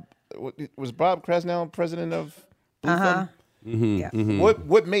Bob. Was Bob Krasnow president of Blue Thumb? Yeah.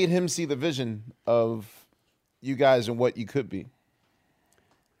 What made him see the vision of you guys and what you could be?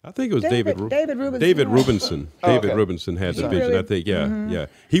 I think it was David Rubinson. David Rubinson. David okay. Rubinson had the He vision. really- I think, yeah.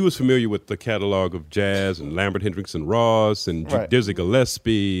 He was familiar with the catalog of jazz and Lambert Hendricks and Ross and Right. Dizzy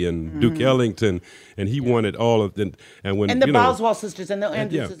Gillespie and Duke Ellington, and he wanted all of them. And when And the you know, Boswell sisters and the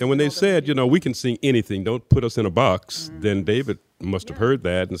Andrews yeah, sisters. and when they all them. said, we can sing anything, don't put us in a box, then David must have heard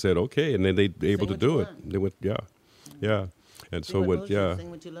that and said, okay, and then they able to what do you it. want. They went, yeah, and Sing so what what, moves you, yeah,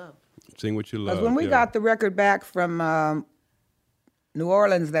 Sing what you love. sing what you love. Because when we yeah. got the record back from New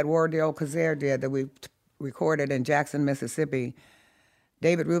Orleans that Wardell Kazare did, that we recorded in Jackson, Mississippi,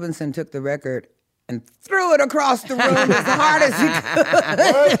 David Rubinson took the record and threw it across the room as hard as he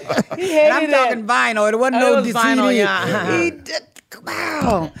could. And I'm talking vinyl. It wasn't Oh, no it was vinyl, CD. yeah. He did.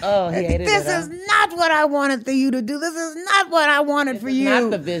 Wow. Oh, he hated This it, huh? is not what I wanted for you to do. This is not what I wanted for you.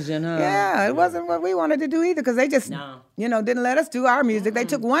 Not the vision, huh? Yeah, it wasn't what we wanted to do either because they just, didn't let us do our music. They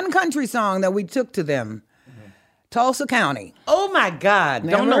took one country song that we took to them, Tulsa County. Oh my God!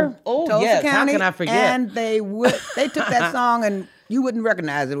 Don't Remember? know. Oh Tulsa yes. County, How can I forget? And they took that song and you wouldn't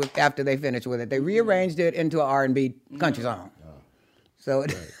recognize it after they finished with it. They rearranged it into an R&B country song. So it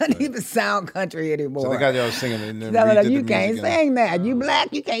doesn't even sound country anymore. So they got y'all singing and then So they're like, redid you the can't music sing that. You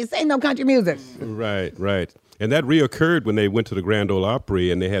black, you can't sing no country music. Right. And that reoccurred when they went to the Grand Ole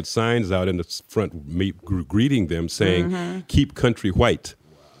Opry and they had signs out in the front greeting them saying, keep country white.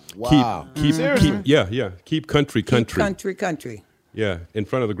 Wow. Keep keep country. Country. Yeah, in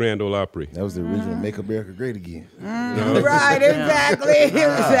front of the Grand Ole Opry. That was the original Make America Great Again. Right, exactly.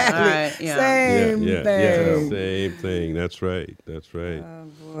 Right, yeah. Same yeah, thing. same thing. That's right. Oh,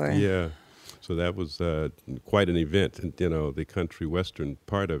 boy. Yeah. So that was quite an event, and the country western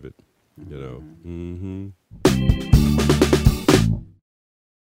part of it.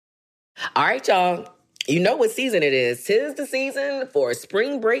 All right, y'all. You know what season it is. 'Tis the season for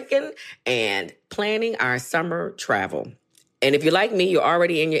spring breaking and planning our summer travel. And if you're like me, you're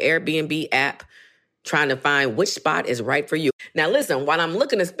already in your Airbnb app trying to find which spot is right for you. Now, listen, while I'm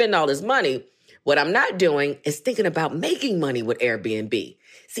looking to spend all this money, what I'm not doing is thinking about making money with Airbnb.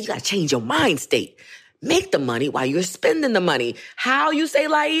 See, you got to change your mind state. Make the money while you're spending the money. How, you say,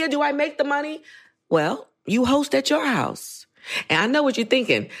 Laia, do I make the money? Well, you host at your house. And I know what you're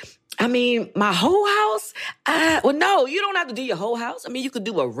thinking. I mean, my whole house? Well, no, you don't have to do your whole house. I mean, you could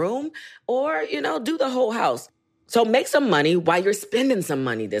do a room or, do the whole house. So make some money while you're spending some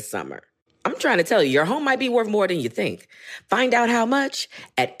money this summer. I'm trying to tell you, your home might be worth more than you think. Find out how much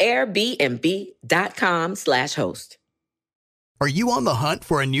at airbnb.com/host. Are you on the hunt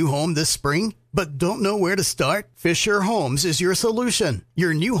for a new home this spring, but don't know where to start? Fisher Homes is your solution.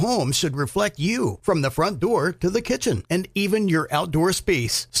 Your new home should reflect you, from the front door to the kitchen, and even your outdoor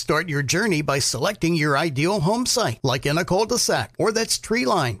space. Start your journey by selecting your ideal home site, like in a cul-de-sac or that's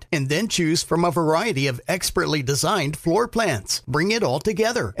tree-lined, and then choose from a variety of expertly designed floor plans. Bring it all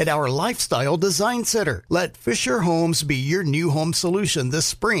together at our Lifestyle Design Center. Let Fisher Homes be your new home solution this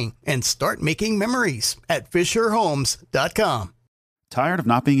spring and start making memories at FisherHomes.com. Tired of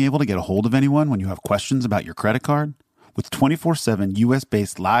not being able to get a hold of anyone when you have questions about your credit card? With 24/7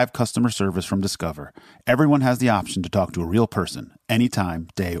 U.S.-based live customer service from Discover, everyone has the option to talk to a real person anytime,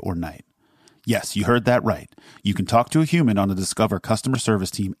 day or night. Yes, you heard that right. You can talk to a human on the Discover customer service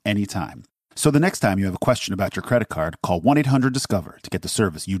team anytime. So the next time you have a question about your credit card, call 1-800-DISCOVER to get the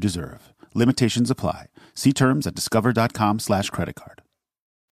service you deserve. Limitations apply. See terms at discover.com/creditcard.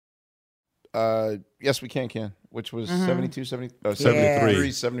 Yes, we can. Which was Mm-hmm. 72,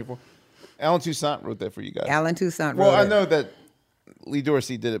 73, 74. Alan Toussaint wrote that for you guys. Alan Toussaint Well, wrote I it. know that Lee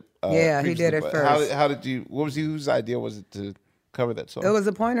Dorsey did it. Yeah, he previously, did it but first. How did you? What was whose idea was it to cover that song? It was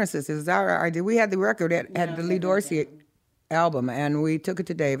the Pointer Sisters. It was our idea. We had the record at the Lee Dorsey album, and we took it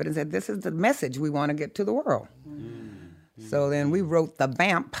to David and said, this is the message we want to get to the world. So then we wrote the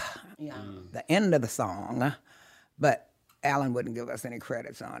vamp, the end of the song, but Alan wouldn't give us any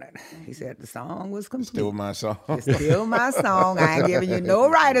credits on it. He said the song was complete. Still my song. It's still my song. I ain't giving you no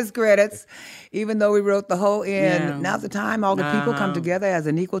writer's credits, even though we wrote the whole end. Yeah. Now's the time all the people come together as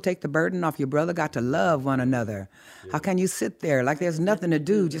an equal, take the burden off your brother, got to love one another. How can you sit there like there's nothing to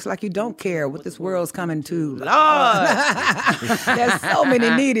do, just like you don't care what this world's coming to? Lord! There's so many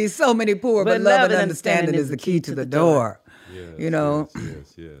needy, so many poor, but love and understanding is the key to the door. Yes.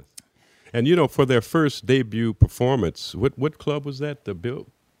 And for their first debut performance, what club was that? The Bill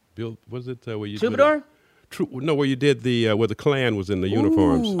was it where you Troubadour? where you did the where the Klan was in the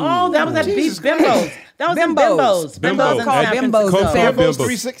uniforms. Oh, that was at Jesus Bimbos. That was in Bimbos. Bimbos. in Called San Bimbos. Francisco. Cold San Bimbos.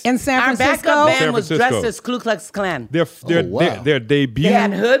 360. In San Our Francisco. backup band San was Francisco. dressed as Ku Klux Klan. Their debut They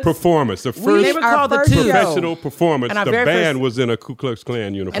had hoods. performance, the They first were called the first Tubes. show. professional performance, And our the very band first- was in a Ku Klux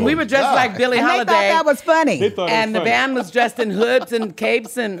Klan uniform. And we were dressed like Billie And they Holiday. thought that was funny. They thought it And was the funny. band was dressed in hoods and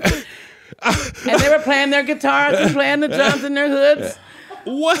capes and they were playing their guitars and playing the drums in their hoods.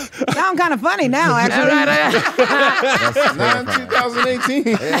 What? Sound kind of funny now, actually. That's not in 2018.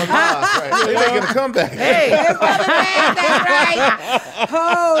 They're making a comeback. Hey, That's right.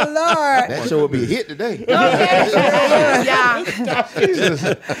 Oh, Lord. That show would be a hit today. yeah.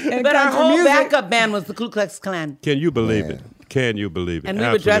 And But our country whole music. backup band was the Ku Klux Klan. Can you believe it? Can you believe it? And we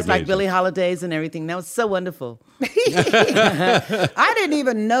were Absolutely dressed like amazing. Billie Holidays and everything. That was so wonderful. I didn't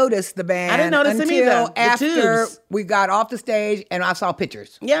even notice the band I didn't notice them until either. The after Tubes. we got off the stage and I saw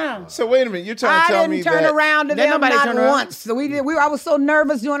pictures. Yeah. So wait a minute, you're trying I to tell me didn't turn that around to Didn't them nobody not turn around? once. So I was so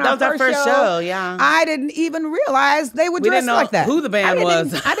nervous doing That our was our first show, yeah. I didn't even realize they would We dress didn't know like that. who the band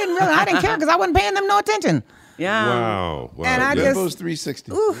was. I didn't realize. I didn't care because I wasn't paying them no attention. Yeah. Wow. And I yeah. Bimbos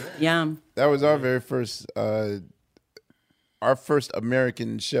 360. Yeah. That was our very first, our first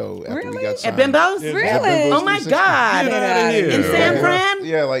American show after we got At signed. Bimbos? Yeah, Really? Bimbos Oh my 360. God. Get outta here. In San Fran?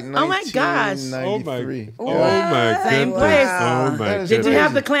 Yeah, like Oh my gosh. 1993. Oh my Same goodness. place. Oh my That is Did you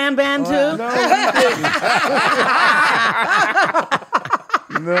have crazy. the Klan band too?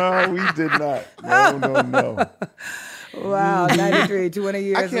 No, we did not. No. Wow, 93, 20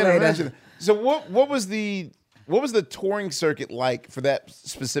 years I can't later. imagine. So what was the touring circuit like for that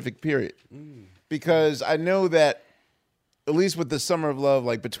specific period? Because I know that at least with the Summer of Love,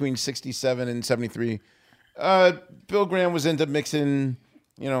 like between 67 and 73, Bill Graham was into mixing,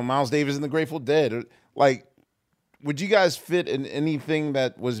 Miles Davis and the Grateful Dead. Like, would you guys fit in anything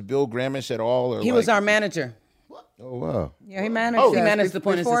that was Bill Grahamish at all? Or He was our manager. Oh, wow. Yeah, he managed. He us managed the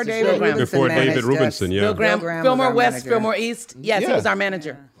Pointer before Sisters. David Bill Graham. Rubinson Before David managed us. Rubinson, yeah. Bill Graham, Bill Graham Fillmore was our West, manager. Fillmore East. Yes, he Yeah. was our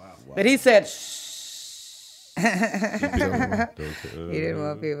manager. But he said, shh. He didn't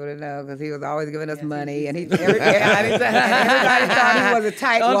want people to know because he was always giving us money, and everybody thought he was a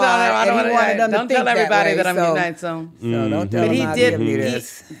tightwad, and he wanted them to Don't think tell everybody that, that I'm so, getting night zone. So don't tell But them he I'll did. give you He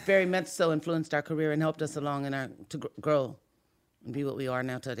this. very much so influenced our career and helped us along in to grow and be what we are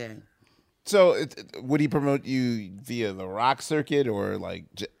now today. So would he promote you via the rock circuit or like?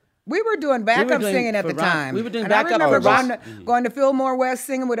 We were doing backup doing singing at for the rock. time. We were doing and backup I remember for rock. going to Fillmore West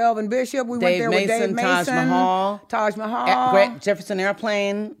singing with Elvin Bishop. We went Dave there with Dave Mason, Taj Mason, Mahal. Taj Mahal. At Great Jefferson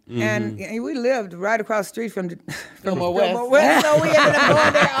Airplane. And we lived right across the street from Fillmore Fillmore West. West, so we ended up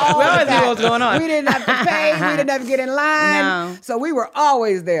going there all We the always knew time. what was going on. We didn't have to pay. We didn't have to get in line. No. So we were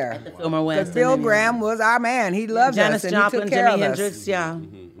always there. Fillmore West. Because Bill Graham was our man. He loved Janis us and Joplin, he took care Jimi of Hendrix. us. Yeah.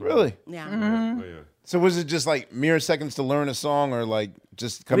 Really? Yeah. Oh, yeah. So was it just like mere seconds to learn a song, or like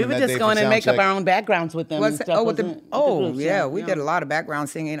just coming We were that just day going for and make up sound check? our own backgrounds with them. What's and stuff, with the, wasn't it? oh groups, yeah, we did a lot of background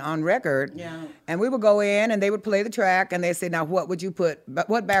singing on record. Yeah. And we would go in and they would play the track and they said, now what would you put?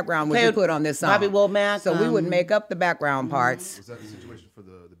 What background would you put on this song? Bobby Womack. So we would make up the background parts. Was that the situation for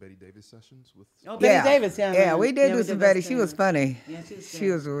the Betty Davis sessions? With Oh, Betty Davis, yeah. Yeah, we did Yeah, do some Betty. She was funny. Yeah, she was She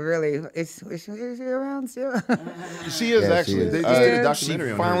was really. Is she around still? She is Yeah, she actually. is. They just did a she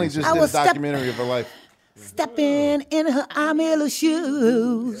documentary on her finally recently. just I did a was documentary of her life. Stepping in her army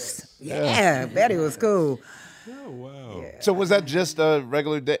shoes. Yeah, Betty was cool. Oh wow. So was that just a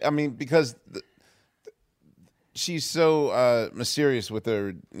regular day? I mean, because she's so mysterious with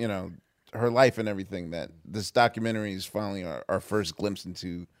her, her life and everything, that this documentary is finally our first glimpse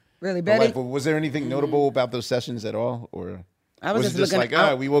into Really, her Betty? life. But was there anything notable about those sessions at all, or I was it just just looking like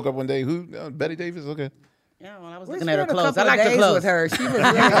out- we woke up one day, who Betty Davis? Okay, Yeah, well, I was We looking at her spent a clothes. I couple like of her days clothes. with her. She was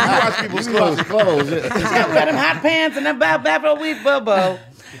really. you watch people's clothes. Clothes. Yeah. Yeah, we had them hot pants and that back for a week, Bobo.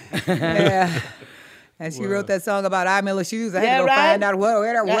 Yeah. And she wrote that song about I Miller shoes. I had Yeah, to go right? find out what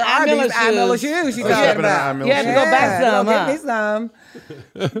Yeah, are I Miller these I Miller shoes. shoes she Oh, talking stepping in I about. Miller You had to go back some, go huh? get me some.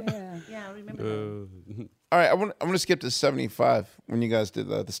 Yeah, I remember that. All right, I'm gonna skip to 75 when you guys did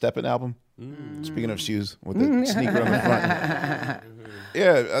the Steppin' album. Speaking of shoes, with the sneaker on the front.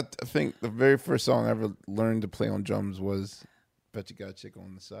 Yeah, I think the very first song I ever learned to play on drums was "Bet You Got a Chick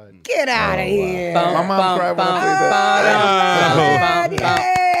on the Side." Get out of here. My mom cried when I played that.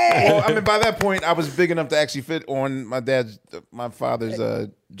 Well, I mean, by that point, I was big enough to actually fit on my father's Your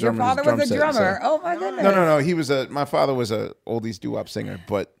drummer's father drum was a set, drummer. so- Oh my goodness. No. He was my father was a oldies doo-wop singer,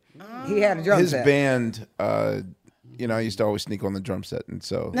 but He had a drum his set. band, I used to always sneak on the drum set, and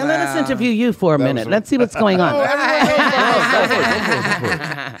so Now let us interview you for a That minute. was- Let's see what's going on.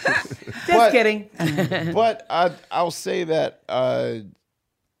 Just kidding. But I'll say that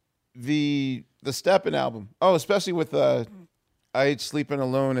the the Steppin' album. Oh, especially with I Hate Sleeping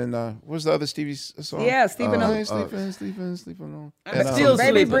Alone and what was the other Stevie song? Yeah, Sleeping I Alone. hate sleeping alone. I'm still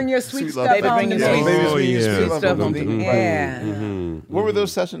Baby, sleeping. bring your sweet stuff Baby, home bring to your me. sweet Oh, yeah. sweet stuff home to me. Yeah. What were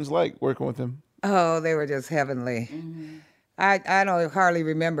those sessions like working with him? Oh, they were just heavenly. I don't hardly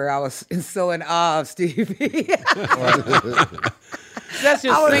remember. I was so in awe of Stevie. That's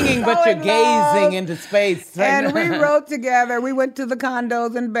your I was singing, so but you're in love. gazing into space. And we wrote together. We went to the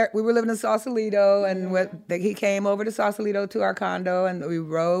condos, and we were living in Sausalito, and he came over to Sausalito to our condo, and we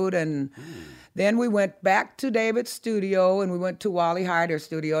wrote, and then we went back to David's studio, and we went to Wally Hyder's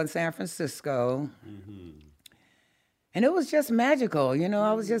studio in San Francisco. And it was just magical, you know.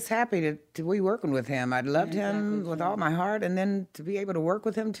 I was just happy to be working with him. I loved him with all my heart, and then to be able to work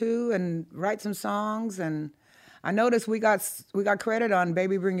with him too, and write some songs. And I noticed we got credit on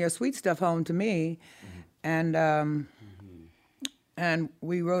 "Baby Bring Your Sweet Stuff Home to Me," and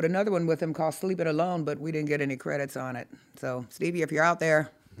we wrote another one with him called "Sleeping Alone," but we didn't get any credits on it. So Stevie, if you're out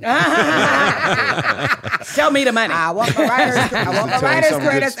there. Show me the money. I want the writer's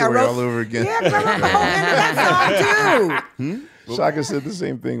credits. I wrote all over again. Yeah, 'cause I wrote the whole end of that song too. Shaka said the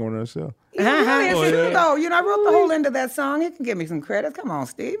same thing on her show. Really, it's true though. You know, I wrote the whole end of that song. You can give me some credits. Come on,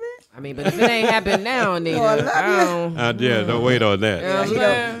 Stevie. I mean, but if it ain't happened now, Anita, Oh, I love you. Yeah, don't wait on that. You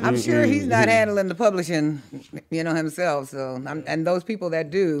know, I'm sure he's not handling the publishing, you know, himself. So, and those people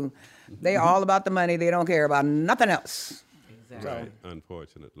that do, they are all about the money. They don't care about nothing else. Right,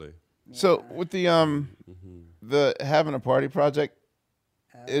 unfortunately. So with the Having a Party project,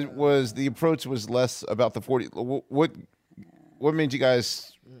 it was the approach was less about the 40. What made you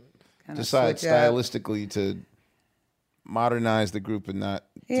guys decide switch up. stylistically to modernize the group and not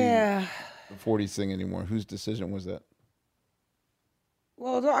do the 40s thing anymore? Whose decision was that?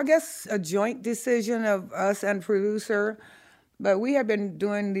 Well, I guess a joint decision of us and producer. But we had been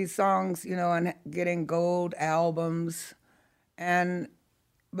doing these songs, you know, and getting gold albums.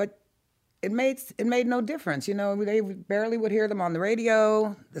 But it made no difference, you know. They barely would hear them on the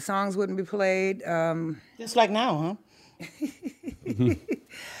radio. The songs wouldn't be played. Just like now, huh?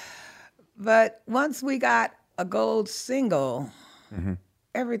 But once we got a gold single,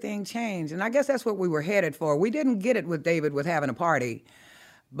 everything changed, and I guess that's what we were headed for. We didn't get it with David with Having a Party,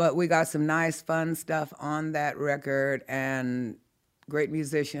 but we got some nice, fun stuff on that record and great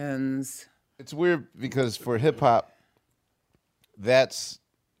musicians. It's weird because for hip hop, that's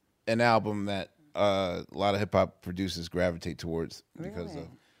an album that a lot of hip hop producers gravitate towards because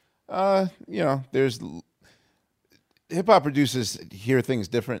of, you know, there's hip hop producers hear things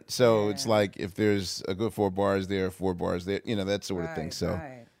different. So it's like if there's a good 4 bars there, 4 bars there, you know, that sort of thing. So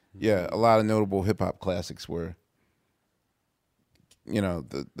yeah, a lot of notable hip hop classics were, you know,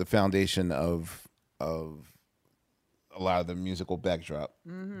 the foundation of a lot of the musical backdrop.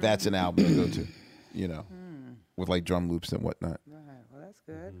 That's an album to go to, you know, with like drum loops and whatnot. Well, that's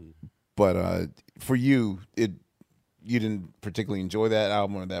good. But for you, you didn't particularly enjoy that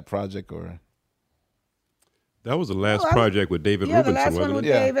album or that project, or that was the last project with David Yeah, Rubinson, the last wasn't one it? with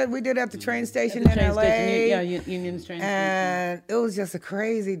David. We did it at the train station in L.A. Yeah, Union's train station. And it was just a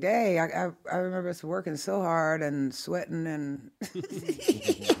crazy day. I remember us working so hard and sweating, and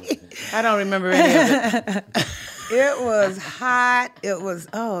I don't remember any of it. it was hot. It was,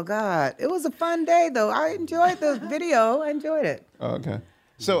 oh God. It was a fun day though. I enjoyed the video. I enjoyed it. Oh, okay.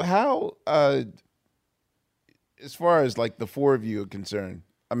 So how, as far as like the 4 of you are concerned,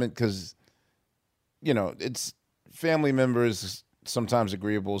 I mean, because, you know, it's family members, sometimes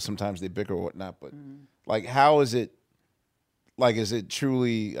agreeable, sometimes they bicker or whatnot, but like, how is it, like, is it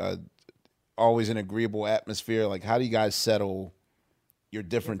truly always an agreeable atmosphere? Like, how do you guys settle your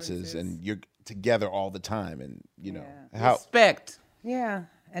differences and you're together all the time? And, you know, how. Respect. Yeah.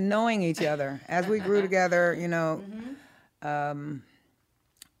 And knowing each other. As we grew together, you know,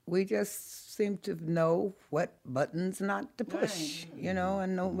 we just seemed to know what buttons not to push, you know,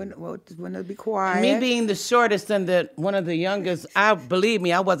 and know when to be quiet. Me being the shortest and one of the youngest, believe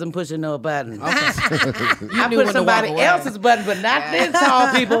me, I wasn't pushing no button. I put somebody else's button, but not these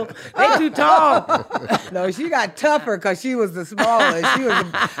tall people. They too tall. No, she got tougher because she was the smallest. She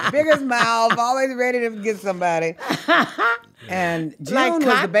was the biggest mouth, always ready to get somebody. And June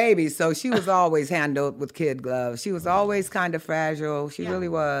was the baby, so she was always handled with kid gloves. She was always kind of fragile. She really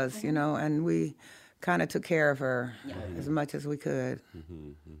was, you know, and we kind of took care of her as much as we could.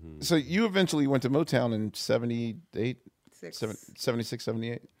 So you eventually went to Motown in 78, 76,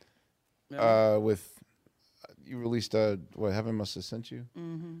 78, with, you released, Heaven Must Have Sent You,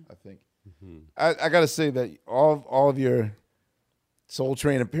 I think. I got to say that all of your Soul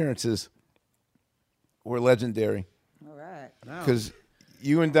Train appearances were legendary. All right. Because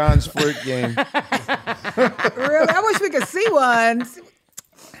you and Don's flirt game. Really? I wish we could see one.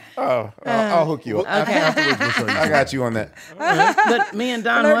 I'll hook you up. Afterwards, we'll show you. I got you on that. But me and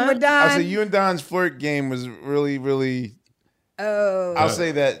Don, Flirt what? with Don. I said you and Don's flirt game was really, really. Oh. I'll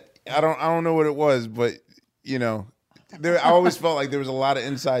say that I don't know what it was, but I always felt like there was a lot of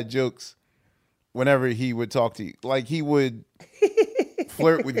inside jokes whenever he would talk to you. Like he would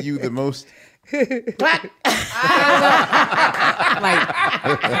flirt with you the most. Like, quiet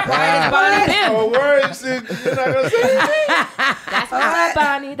as Bonnie Pim. Oh, words. You're not gonna say anything. That's what's up,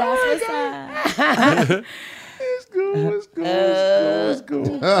 Bonnie. That's what's up. It's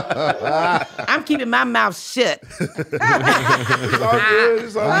cool. I'm keeping my mouth shut. It's all good.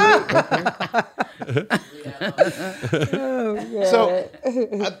 It's all good. So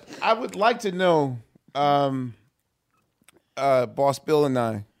I would like to know, Boss Bill and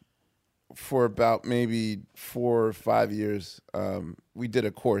I, for about maybe 4 or 5 years, we did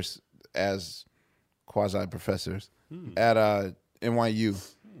a course as quasi-professors at NYU.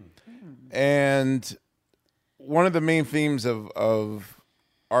 And one of the main themes of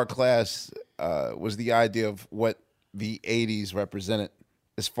our class was the idea of what the 80s represented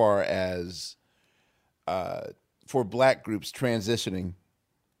as far as for black groups transitioning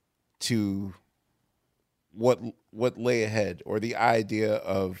to what lay ahead, or the idea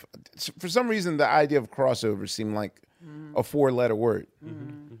of, for some reason, the idea of crossover seemed like a 4-letter word.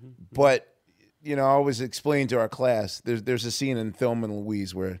 But, I always explain to our class, there's a scene in Thelma and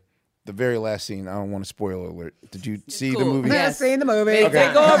Louise where the very last scene, I don't want to spoiler alert. Did you see the movie? I've seen the movie.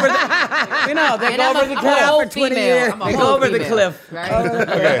 They go over the, they go over the cliff. for 20 years. They go over the cliff. Right?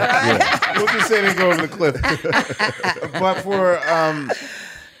 Okay, yeah. We'll just say they go over the cliff. But for,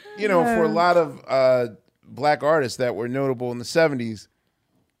 for a lot of black artists that were notable in the 70s,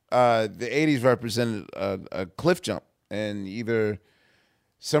 the 80s represented a cliff jump. And either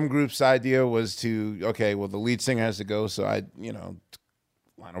some group's idea was to, the lead singer has to go, so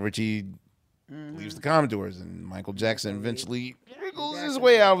Lionel Richie leaves the Commodores, and Michael Jackson eventually wriggles his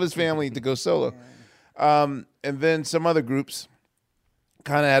way out of his family to go solo. And then some other groups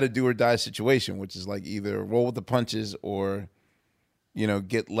kind of had a do or die situation, which is like either roll with the punches or,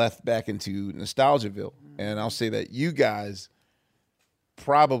 get left back into Nostalgiaville. And I'll say that you guys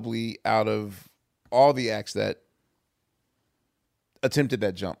probably, out of all the acts that attempted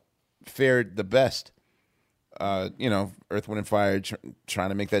that jump, fared the best. Earth, Wind, and Fire trying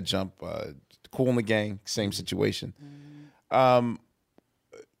to make that jump. Kool and the Gang, same situation. When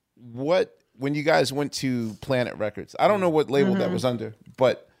you guys went to Planet Records, I don't know what label that was under,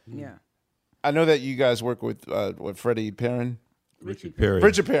 but I know that you guys work with Freddie Perrin. Richard Perry.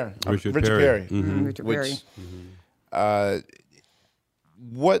 Richard Perry. Richard Perry. Perry. Richard Perry.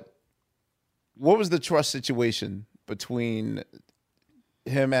 What was the trust situation between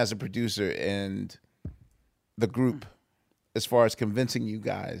him as a producer and the group, as far as convincing you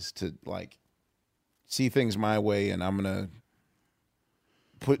guys to see things my way, and I'm gonna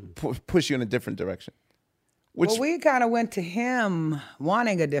push you in a different direction? Well, we kind of went to him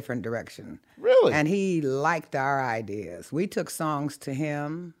wanting a different direction. Really? And he liked our ideas. We took songs to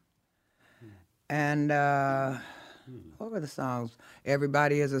him. And what were the songs?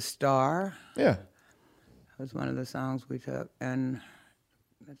 Everybody is a Star. Yeah. Was one of the songs we took. And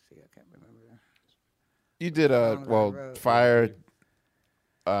let's see, I can't remember. You did Fire.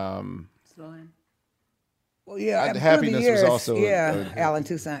 Well, yeah, through the Happiness years, was also Alan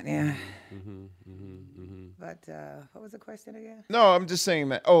Toussaint, yeah. But what was the question again? No, I'm just saying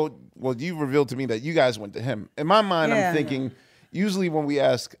that. You revealed to me that you guys went to him. In my mind, I'm thinking usually when we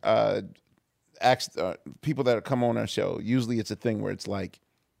ask people that come on our show, usually it's a thing where it's like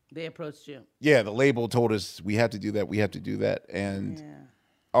they approached you. Yeah, the label told us we have to do that. We have to do that, and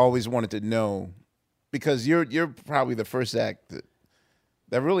I always wanted to know, because you're probably the first act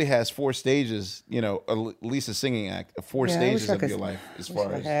that really has 4 stages, at least a singing act, 4 stages of your life as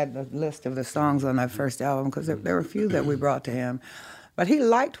far as. I had a list of the songs on that first album, because there were a few that we brought to him. But he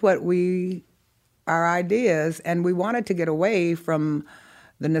liked our ideas, and we wanted to get away from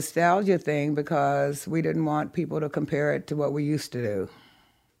the nostalgia thing because we didn't want people to compare it to what we used to do.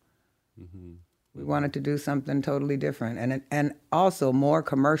 We wanted to do something totally different and also more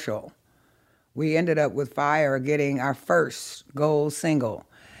commercial. We ended up with Fire getting our first gold single.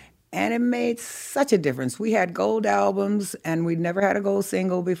 And it made such a difference. We had gold albums, and we'd never had a gold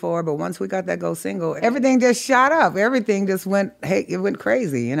single before. But once we got that gold single, everything just shot up. Everything just went, hey, it went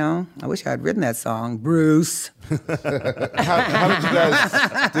crazy, you know? I wish I had written that song, Bruce. How did you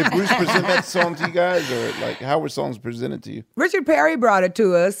guys, did Bruce present that song to you guys? Or like, how were songs presented to you? Richard Perry brought it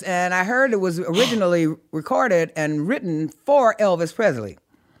to us, and I heard it was originally recorded and written for Elvis Presley.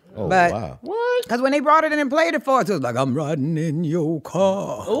 Oh, But wow. what? Because when they brought it in and played it for us, it was like, I'm riding in your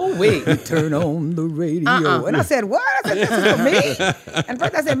car. Oh, wait. You turn on the radio. And I said, what? I said, this is for me? And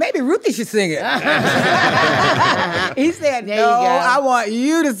first I said, maybe Ruthie should sing it. He said, There no, you go. I want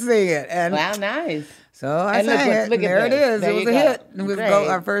you to sing it. And Wow, nice. so I And look sang what- it. look at There it this. is. There It was you a go. hit. It was Great.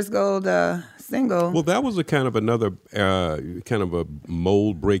 our first gold single. Well, that was a kind of another kind of a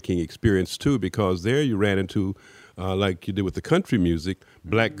mold-breaking experience too, because there you ran into, like you did with the country music,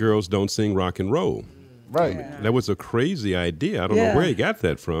 black girls don't sing rock and roll. Right. That was a crazy idea. I don't know Yeah. where he got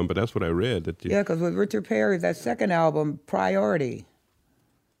that from, but that's what I read. That you, Yeah, because with Richard Perry, that second album, Priority,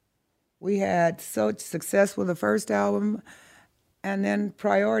 we had such success with the first album. And then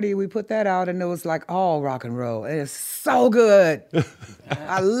Priority, we put that out, and it was like all rock and roll. It is so good.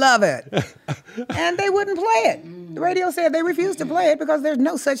 I love it. And they wouldn't play it. The radio said they refused to play it because there's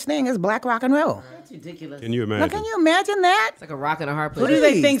no such thing as black rock and roll. That's ridiculous. Can you Now, imagine? can you imagine that? It's like a rock and a hard Who place. do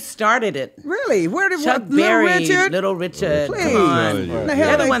they Please. think started it? Really? Where did Chuck Little Berry, Richard? Little Richard. Please. Come on. Yeah. Where the They're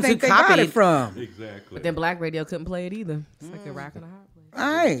hell the they ones think who they got copied. it from? Exactly. But then black radio couldn't play it either. It's like a rock and a hard place.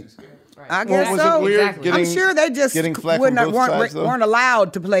 All right. I Well, guess was so. it weird Exactly. I'm sure they just getting flack from wouldn't- both weren't, sides, though? weren't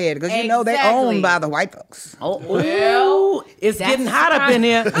allowed to play it because, you know, they're Exactly. owned by the white folks. Oh, well, it's getting hot up in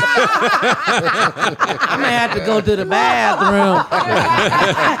here. I'm going to have to go to the bathroom.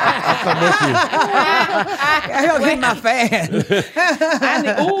 I'll get my fan.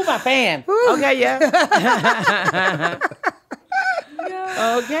 Ooh, my fan. Okay, yeah.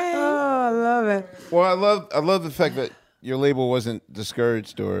 Okay. Oh, I love it. Well, I love the fact that your label wasn't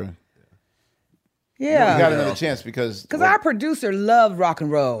discouraged or you got Yeah. another chance because Because our producer loved rock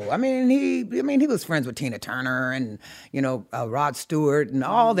and roll. I mean, he was friends with Tina Turner and, you know, Rod Stewart and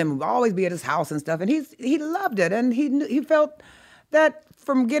all of them would always be at his house and stuff. And he loved it. And he felt that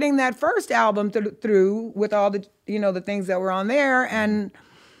from getting that first album through with all the, you know, the things that were on there. And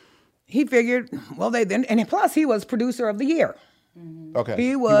he figured, well, and plus he was producer of the year. okay.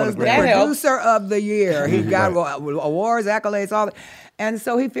 He won a was the Grammy. That helps. producer of the year. He got awards, accolades, all that. And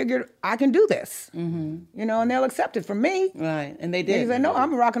so he figured, I can do this. You know, and they'll accept it from me. Right, and they And he did. said, no,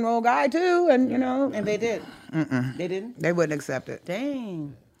 I'm a rock and roll guy too. And, you know, And they did. They didn't? they wouldn't accept it.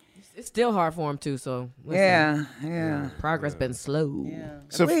 Dang. It's still hard for him too. So listen, Yeah. progress been slow. Yeah.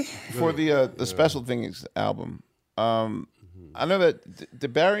 So for the Special Things album, I know that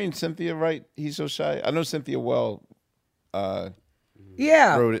did Barry and Cynthia write He's So Shy? I know Cynthia well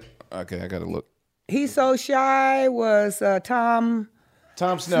Yeah. wrote it. Okay, I gotta look. He's So Shy was Tom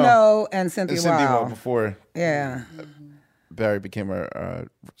Tom Snow, Snow and and Cynthia Cynthia Weil. Well before Yeah. Barry became our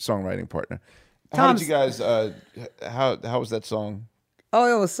songwriting partner. How Tom's- did you guys? How was that song?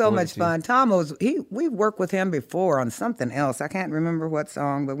 Oh, it was so What much was he? fun. Tom was we worked with him before on something else. I can't remember what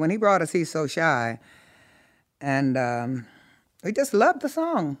song, but when he brought us He's So Shy, and we just loved the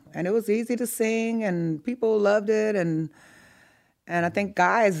song, and it was easy to sing, and people loved it, and I think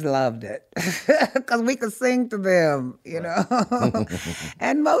guys loved it because we could sing to them, you know.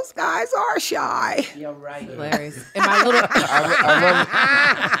 And most guys are shy. You're right. Hilarious. And my little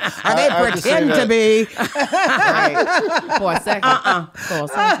Or they I have to say pretend to that- be. for a second. For a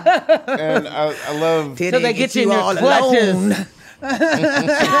second. And I love. So they get you in your clutches.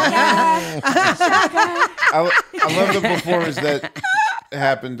 I love the performance that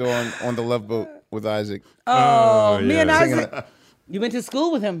happened on the Love Boat with Isaac. Oh, me and yeah. Isaac. You went to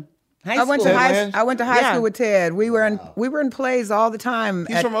school with him. High I went to school. high. Land? I went to high Yeah. school with Ted. We were in plays all the time.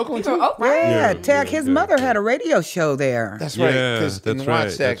 He's at- from Oakland too. Yeah, Yeah, Tech. yeah, His yeah. mother had a radio show there. That's right. Yeah, Because in that's Watch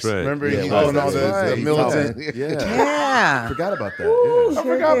right, Sex, that's right. remember Yeah, he Watch owned all Sex, the right. militant. Yeah. Yeah. Forgot about that. Yeah. I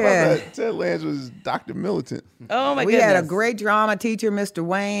forgot did. about that. Ted Lange was Dr. Militant. Oh, my We goodness. had a great drama teacher, Mr.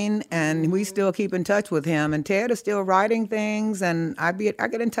 Wayne, and we still keep in touch with him. And Ted is still writing things, and I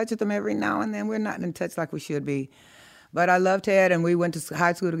get in touch with him every now and then. We're not in touch like we should be. But I love Ted, and we went to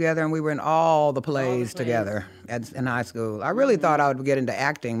high school together, and we were in all the plays together in high school. I really thought I would get into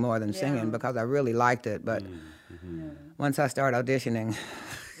acting more than singing because I really liked it. But once I started auditioning,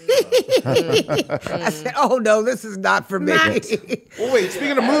 I said, "Oh no, this is not for me." Well, wait,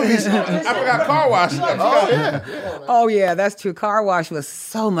 speaking of movies, I forgot Car Wash. Oh yeah, that's true. Car Wash was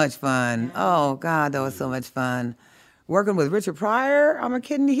so much fun. Oh God, that was so much fun. working with Richard Pryor. I'm not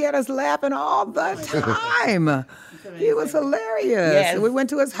kidding. He had us laughing all the time. He was hilarious. Yes. We went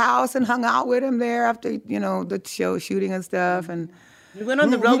to his house and hung out with him there after, the show shooting and stuff. And We went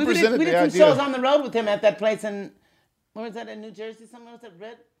on the Who road. We presented did the some idea? shows on the road with him at that place in, where was that, in New Jersey? Somewhere was that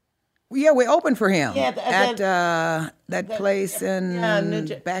Red? yeah, we opened for him Yeah, at that place in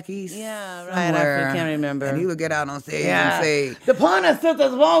back east. Yeah, right. somewhere. I can't remember. And he would get out on stage and say, The Pointer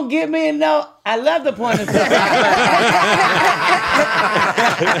Sisters won't give me no. I love the Pointer Sisters.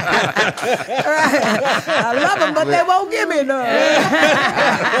 I love them, but they won't give me none.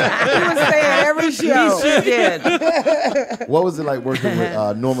 He was saying every show. He sure did. What was it like working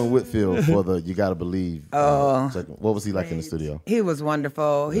with Norman Whitfield for the You Gotta Believe? What was he like in the studio? He was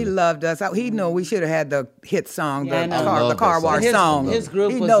wonderful. He loved us. He knew we should have had the hit song, Yeah, I know. the car wash song. His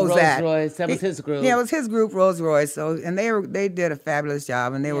group he was knows Rolls that. Royce. That was his group. Yeah, it was his group, Rolls Royce. So, and they did a fabulous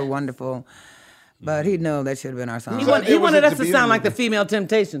job, and they were wonderful. But he knew that should have been our song. He So wanted it was us a to debut sound like movie. the Female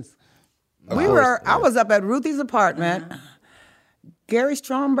Temptations. I was up at Ruthie's apartment. Gary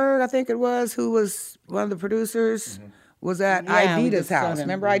Stromberg, I think it was, who was one of the producers, was at Yeah, we Aida's just saw house. them.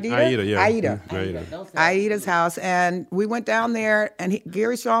 Remember Aida? Aida, yeah. Aida. Aida. Aida's house, and we went down there, and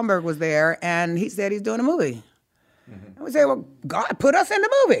Gary Stromberg was there, and he said he's doing a movie. And we said, well, God, put us in the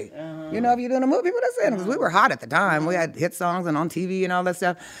movie. If you're doing a movie, put us in, because we were hot at the time. We had hit songs and on TV and all that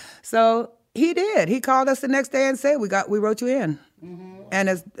stuff. So he did. He called us the next day and said, we wrote you in. And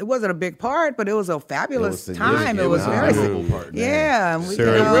it wasn't a big part, but it was a fabulous time. It was very memorable part. yeah. And we,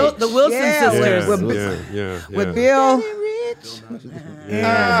 Sarah The Wilson sisters. with Bill.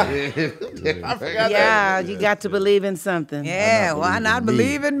 I forgot that. Yeah, you got to believe in something. Yeah, why not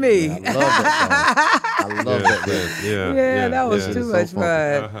believe in me? I love that song. Yeah, that was too much so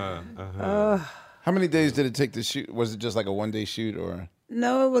fun. How many days did it take to shoot? Was it just like a one-day shoot or?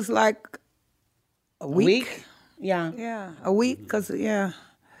 No, it was like a week. Yeah. Yeah, a week, because, it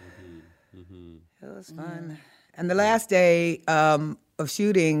was fun. And the last day of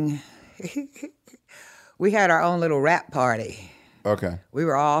shooting, we had our own little rap party. Okay. We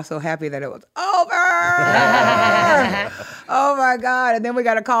were all so happy that it was over. Oh, my God. And then we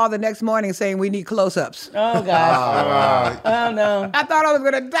got a call the next morning saying we need close-ups. Oh, gosh. Oh, no. I thought I was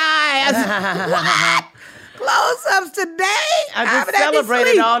going to die. I said, what? Close-ups today? I haven't just had any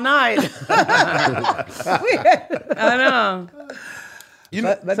celebrated sleep. all night. I know.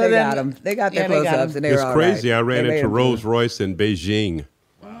 But So they then- got them. They got their Yeah, they got close-ups, 'em. and they It's were all crazy. right. I ran They into made 'em. Rolls Royce in Beijing.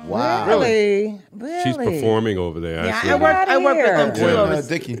 Wow. Really? She's performing over there. Yeah, actually. I worked with them too. With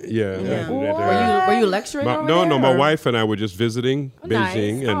Dickie. Yeah. Were you lecturing over No, there, my or- wife and I were just visiting Beijing, Nice.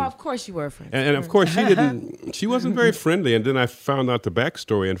 and Oh, of course you were friends. and of course she wasn't very friendly. And then I found out the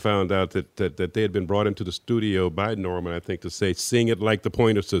backstory and found out that they had been brought into the studio by Norman, I think, to say "Sing It Like the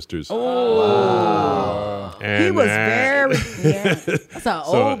Pointer Sisters." Oh, and, He was very. Yeah. That's an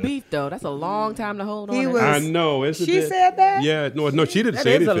old beef, though. That's a long time to hold on. He to. was- I know. Isn't She it? said that? Yeah. No, she didn't That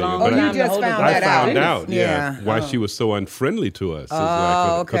say is a anything. long but Oh, time. you just Hold found on. I that found out. out, why she was so unfriendly to us.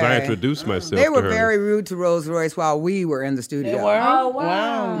 Oh, Because I okay. introduced myself They to were her. very rude to Rolls Royce while we were in the studio. They were? Oh,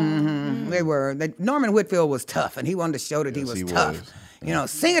 wow. They were. Norman Whitfield was tough, and he wanted to show that he was he tough.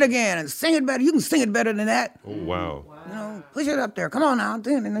 was. Sing it again and sing it better. You can sing it better than that. Oh, wow. Push it up there. Come on now.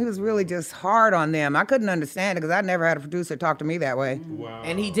 And he was really just hard on them. I couldn't understand it because I never had a producer talk to me that way. Wow.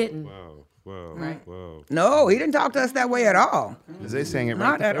 And he didn't. Wow. Wow. No, he didn't talk to us that way at all. They sang it right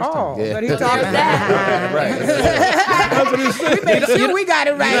Not the at first all. time. Yeah. But he talked. Right. We made sure we got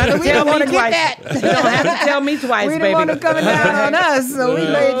it right. We didn't want to get that. You don't have to tell me twice, We baby. didn't want them coming down on us, so we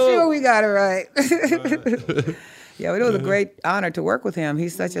made sure we got it right. Yeah, it was a great honor to work with him.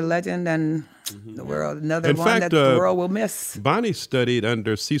 He's such a legend, and the world, another In one fact, that the world will miss. Bonnie studied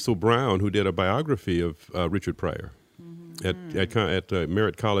under Cecil Brown, who did a biography of Richard Pryor at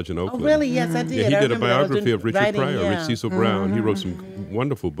Merritt College in Oh, Oakland. really? Yes, I did. Yeah, he I did a remember that. I was biography doing of Richard writing, Pryor, yeah. Rich Cecil Brown. He wrote some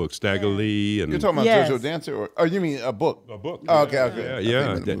wonderful books, Stagger Lee, and You're talking about Yes. JoJo Dancer, or you mean a book? a book. Oh, okay.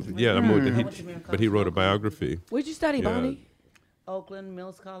 Yeah, but he wrote a biography. Where'd you study, Yeah. Bonnie? Oakland,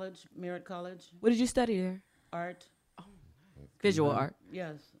 Mills College, Merritt College, What did you study there? art. Visual art.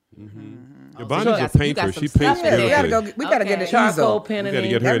 Yes. Yeah, Bonnie's you a got some painter. She stuff paints in there. beautifully. We gotta get an Charcoal easel. pen We and gotta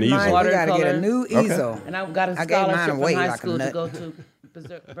ink. get her an That's easel. mine. We gotta get a Watercolor. new easel. And I got a I gave mine scholarship away from high like a school to nut. go to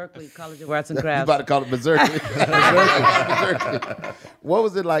Berkeley College of Arts and You Crafts. about to call it berserk. What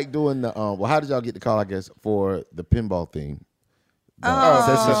was it like doing the? Well, how did y'all get the call? I guess for the pinball theme.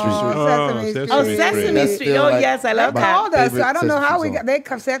 Sesame Street. Sesame Street. Oh, Sesame That's Street. still Oh, like yes, I love They that. called us. favorite I don't know how we Sesame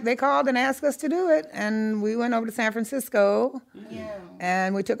got. They called and asked us to do it, and we went over to San Francisco. Yeah.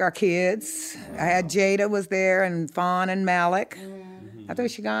 And we took our kids. I had Jada was there, and Fawn and Malik. I think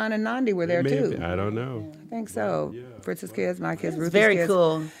Shagan and Nandi were there Maybe. too. I don't know. I think so. Fritz's kids, my kids, Ruth's Very kids.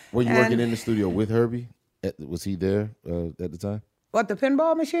 cool. Were you And- working in the studio with Herbie? Was he there at the time? What, the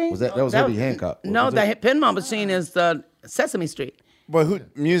pinball machine? Was that was Herbie Hancock? No, Was the it? pinball machine is Sesame Street.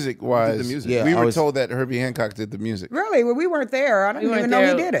 But music-wise, Who did the music? we Yeah, I were was- told that Herbie Hancock did the music. Really? Well, we weren't there. I don't even know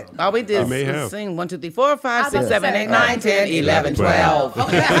he did it. All we did He may was have. sing 1, 2, 3, 4, 5, 6, about to 7, say, 8, 9, 10, 11, 12.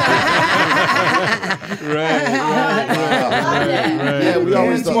 Yeah, we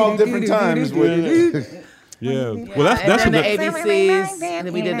always 12 different times. Yeah. Well, that's And what then the the, ABCs. And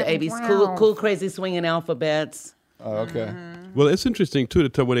then we did the ABCs. Cool, crazy swinging alphabets. Oh, okay. well, it's interesting too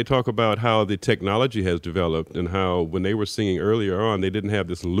when they talk about how the technology has developed and how when they were singing earlier on, they didn't have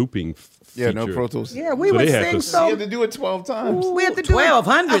this looping Yeah, feature. no Pro Tools. Yeah, we So would they had sing to- You so. had to do it 12 times. We had to do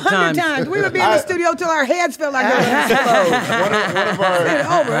 1,200 it 100 times. We would be in the studio till our heads felt like they were explode. One of our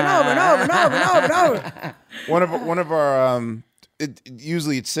Over and over and over and over and over and over. one of our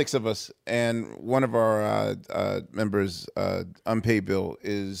usually it's 6 of us, and one of our members unpaid bill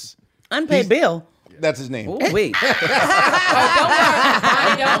is Unpaid bill. that's his name. Ooh, wait. Don't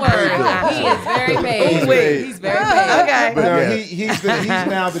worry. He is very paid. wait. He's very paid. Okay. But no, he's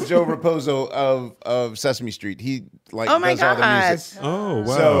now the Joe Raposo of Sesame Street. He Oh my does all the music. gosh. Oh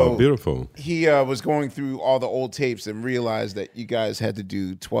wow, So- beautiful. He was going through all the old tapes and realized that you guys had to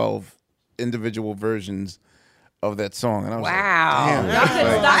do 12 individual versions of that song, and I was Wow. like, damn. Y'all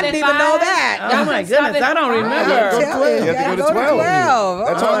couldn't stop I at didn't even 5? know that. Oh my goodness, I don't remember. Tell you, You have to go to 12.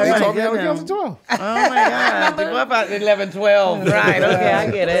 That's all Oh, they my told me how to goodness. count to 12. Oh my God. What about 11, 12? Right, okay, I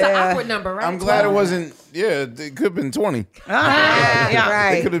get It's it. an awkward number, right? I'm glad it wasn't. Yeah, it could have been 20. Yeah,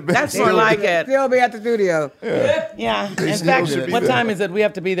 Right. It could have been. that's more like it. Still be at the studio. Yeah. In still fact, should be what there. time is it? We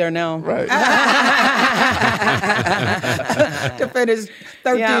have to be there now. Right. To finish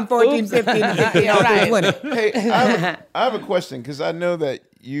 13, Yeah. 14, Oops. 15, 16, Yeah, right. 20. Hey, I have a question because I know that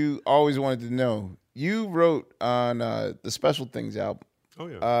you always wanted to know. You wrote on the Special Things album. Oh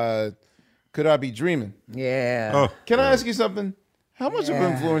yeah. Could I Be Dreaming? Yeah. oh, Can I ask you something? How much of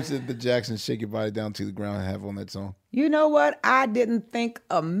an influence did the Jacksons "Shake Your Body Down to the Ground" have on that song? You know what? I didn't think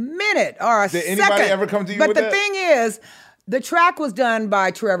a minute or a Did second. anybody ever come to you but with the that? thing is, the track was done by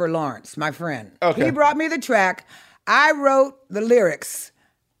Trevor Lawrence, my friend. Okay. He brought me the track. I wrote the lyrics.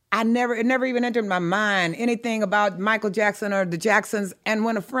 It never even entered my mind anything about Michael Jackson or the Jacksons. And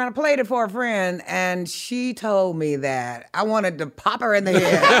when I played it for a friend, and she told me that, I wanted to pop her in the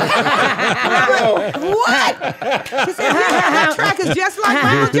head. What? She said, yeah, that track is just like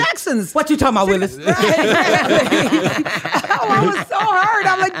Michael Jackson's. What you talking about, Willis? Oh, I was so hurt.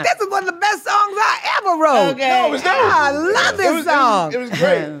 I'm like, this is one of the best songs I ever wrote. Okay. No, it was dope. I love this song. It was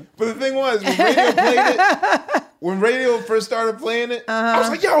great. But the thing was, when radio played it, when radio first started playing it, I was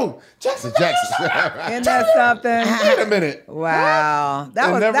like, yo, Jackson. Isn't that something? Wait a minute. Wow,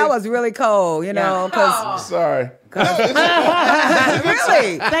 that never- was really cold, you know, because Sorry. really,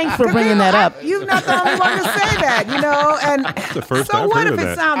 Thanks for bringing that up. you're not the only one to say that, you know. And the first so I've what heard if of it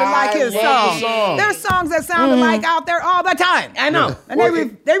that. sounded like his love song? the song. There's songs that sounded like out there all the time, I know. and they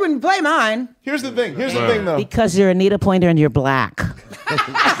wouldn't play mine. Here's the thing. Here's the thing, though. Because you're Anita Pointer and you're black.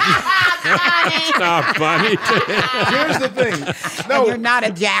 Stop, Bonnie. Here's the thing. And No, you're not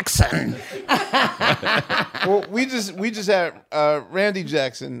a Jackson. well, we just had Randy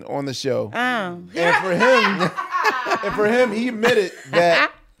Jackson on the show, Oh. and for him, he admitted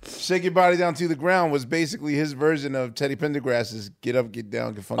that "Shake Your Body Down to the Ground" was basically his version of Teddy Pendergrass's "Get Up, Get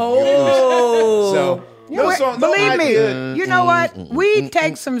Down, Get Funky, Get Loose." So, no song, no Believe me, idea. you know what? We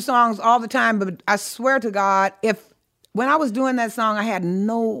take some songs all the time, but I swear to God, when I was doing that song, I had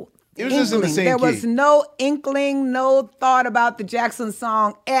no It was just in the inkling. same There key. was no inkling, no thought about the Jackson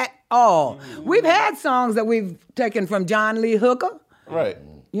song at all. We've had songs that we've taken from John Lee Hooker, Right.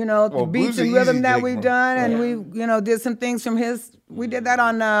 you know, Well, the beats Blues are and rhythm easy that take we've from. done, and we, you know, did some things from his. We did that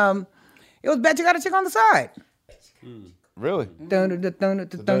on. It was Bet You Got a Chick on the Side. Really? Okay. Okay. We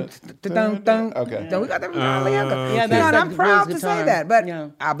got that from John Lee Hooker. Yeah, You know, that's and I'm the proud blues to say guitar. that. But Yeah.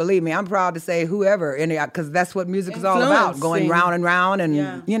 I believe me, I'm proud to say whoever, because that's what music is all about, going Influencing. round and round, and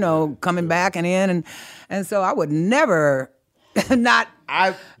Yeah. you know, coming back and in, and so I would never not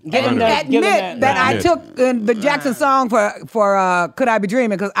Give him that- give him admit that I Right. took the Jackson song for "Could I Be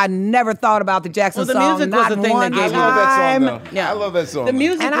Dreaming" because I never thought about the Jackson Well, the song. music was not the thing that one gave I you- love that time. song, though. Yeah. I love that song. The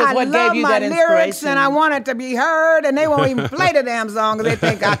music And was I what love gave you my that lyrics, inspiration. and I want it to be heard, and they won't even play the damn song because they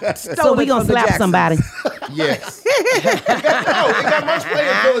think I stole So we it gonna from the slap Jacksons. somebody. Yes. No, it got much play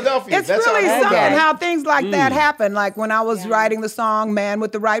in Philadelphia. It's That's really how I know something that. how things like that happen. Like when I was writing the song "Man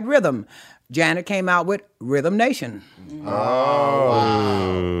with the Right Rhythm," Janet came out with "Rhythm Nation,"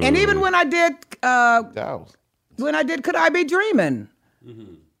 and even when I did That was- "Could I Be Dreaming,"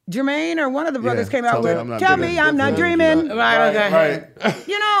 Jermaine or one of the brothers came out Tell Me with I'm Not "Tell Dreaming." Me I'm Not Dreaming." Right, okay. Right.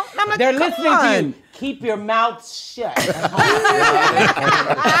 You know, I'm like, They're come listening on. to you. Keep your mouth shut.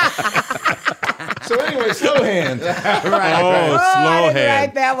 So anyway, slow hand. Oh, I slow didn't hand.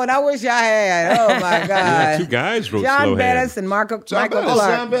 write that one. I wish I had. Oh my God. Yeah, two guys wrote John slow Bettis hand. and Michael Bettis. Clark.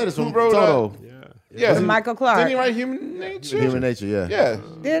 John Bettis from wrote, Toto. Yeah. With Michael Clark. Didn't he write Human Nature? Human Nature, yeah. Yeah.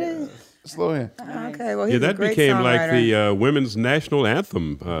 Did he? Slow hand. Okay, well, he's Yeah, a that great became like songwriter. the women's national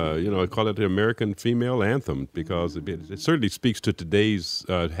anthem. I call it the American female anthem because it certainly speaks to today's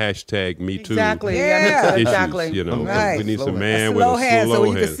hashtag Me Too Exactly. issues. Yeah, exactly. You know, Right. we need Slow some hand. man with slow a hand, slow so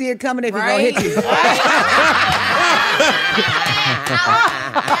you hand. can see it coming if Right? you're gonna hit you.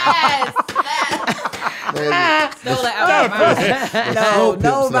 Stole it out of my mouth.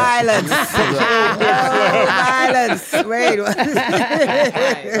 No violence. No violence. Wait.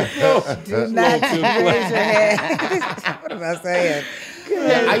 Do not raise your hand. What am I saying?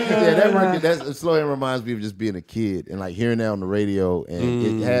 That record, that slow hand reminds me of just being a kid and like hearing that on the radio,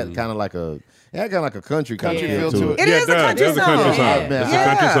 and it had kind of like a country feel to it. It Yeah, is it a does. country It's a country song. song. Man, It's a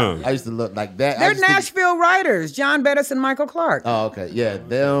country song. I used to look like that. I They're just think- Nashville writers, John Bettis and Michael Clark. Oh, okay, yeah,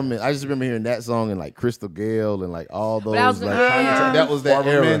 them. And I just remember hearing that song and like Crystal Gale and like all those. I was Like, gonna- that was that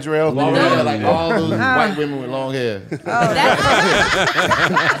Barbara era. Mandrell. Yeah, like all those white women with long hair. But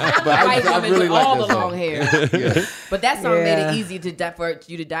White I women really with like all that the song. long hair. But that song made Yeah. it easy for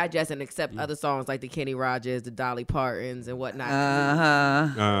you to digest and accept other songs like the Kenny Rogers, the Dolly Partons, and whatnot.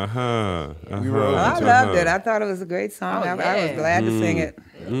 We wrote I loved it. I thought it was a great song. Oh, I was yeah. glad to sing it.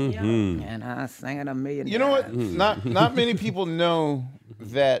 Mm-hmm. And I sang it a million You know what? Not many people know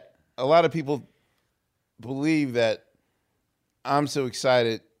that. A lot of people believe that I'm So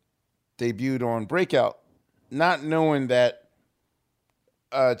Excited debuted on Breakout, not knowing that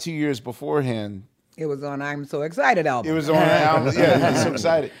 2 years beforehand It was on I'm So Excited album. it was on an album. Yeah, I'm So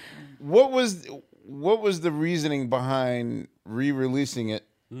Excited. What was the reasoning behind re-releasing it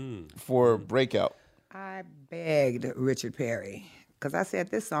for Breakout? I begged Richard Perry because I said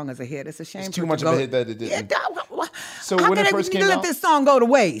this song is a hit. It's a shame It's for too it much to of a go- hit that it didn't. Yeah, So how when could it they first came let out- this song go to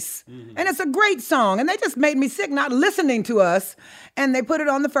waste? And it's a great song, and they just made me sick not listening to us. And they put it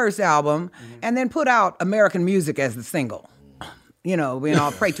on the first album, and then put out American Music as the single. You know, being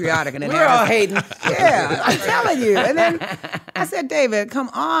all patriotic and then We're all hating. Yeah, I'm telling you. And then I said, David, come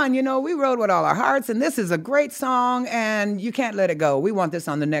on. You know, we wrote with all our hearts, and this is a great song, and you can't let it go. We want this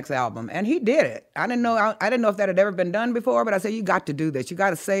on the next album. And he did it. I didn't know if that had ever been done before, but I said, you got to do this. You got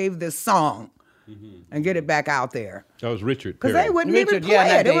to save this song and get it back out there. That was Richard Because Perry. they wouldn't Richard, even play yeah,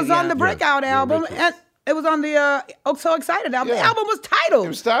 not it. It was Dave, on yeah. the Breakout album, Richard. and it was on the Oh So Excited album. Yeah. The album was titled It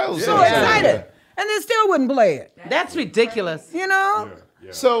was titled So So Excited. Excited. And they still wouldn't play it. That's ridiculous. You know?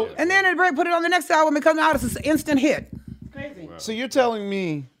 So And then it put it on the next album. It comes out as an instant hit. So you're telling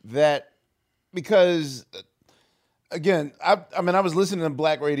me that because, again, I was listening to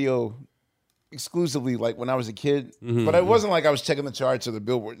black radio exclusively like when I was a kid, but it wasn't like I was checking the charts or the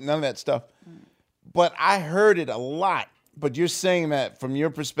Billboard, none of that stuff. But I heard it a lot. But you're saying that from your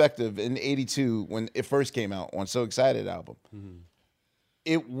perspective in '82 when it first came out on So Excited album,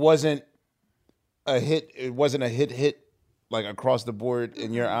 it wasn't a hit. It wasn't a hit like across the board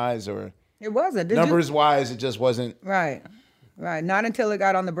in your eyes, or It wasn't. Did you? numbers wise, it just wasn't. Right. Right. Not until it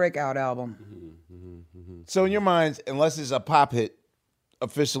got on the Breakout album. So in your minds, unless it's a pop hit,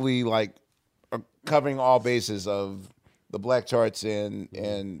 officially like covering all bases of the black charts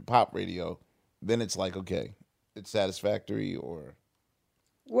and pop radio, then it's like, okay, it's satisfactory or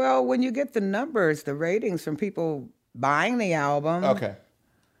Well, when you get the numbers, the ratings from people buying the album, okay.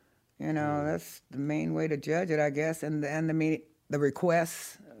 you know, that's the main way to judge it, I guess. And the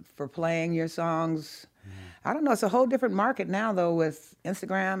requests for playing your songs. I don't know. It's a whole different market now, though, with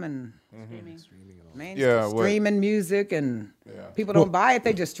Instagram and streaming music, and people don't buy it;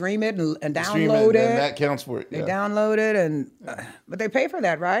 they just stream it and Stream download it. and that counts for it. They Yeah. download it, and but they pay for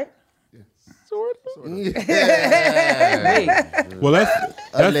that, right? Well, that's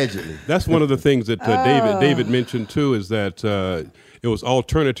Allegedly. That's one of the things that David mentioned too, is that it was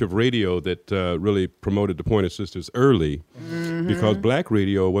alternative radio that really promoted the Pointer Sisters early, because black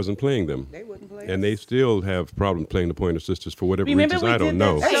radio wasn't playing them. They wouldn't play And they still have problems playing the Pointer Sisters for whatever Remember reasons we I don't did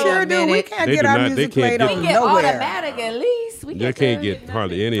know. that They show sure a do. We minute. can't They get do our not- they music can't played get- on We get nowhere. automatic at least. We They can't get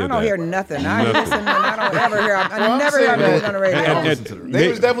hardly any I of don't that. hear nothing. I Nothing. listen and I don't ever hear. I I'm never hear saying music that- on the radio. They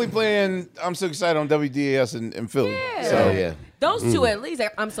was definitely playing I'm So Excited on WDAS in Philly. Yeah. So yeah. Those two at least.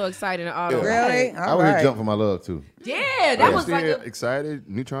 I'm so excited and auto. Really? I All would hear right. Jump for My Love too. Yeah, that was like a, Excited,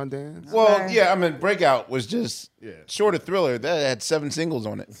 Neutron Dance. Well, yeah, I mean, Breakout was just short of Thriller. That had 7 singles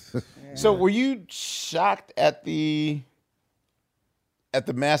on it. So were you shocked at the at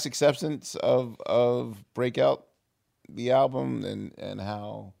the mass acceptance of Breakout, the album, and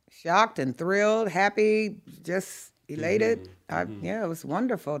how Shocked and thrilled, happy, just elated. Yeah, it was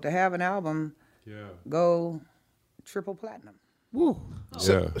wonderful to have an album go triple platinum. Woo.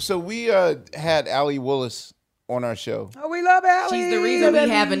 So we had Allie Willis on our show. Oh, we love Allie. She's the reason we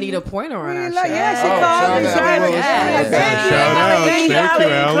have Anita Pointer on our show. Yeah, she called me. Shout out. Thank you, Allie.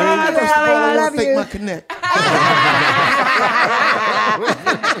 I love Take you. my connect.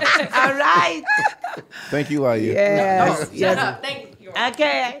 All right. Thank you, Laia. Yes. Shut up. Thank you.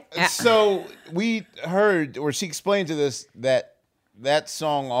 Okay. So we heard, or she explained to us that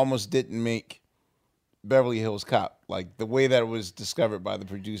song almost didn't make Beverly Hills Cop. Like the way that it was discovered by the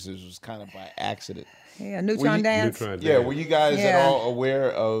producers was kind of by accident. Yeah, Neutron Dance. Yeah, were you guys at Yeah. all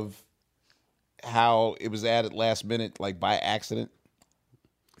aware of how it was added last minute, like by accident?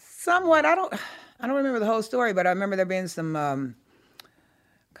 Somewhat. I don't remember the whole story, but I remember there being some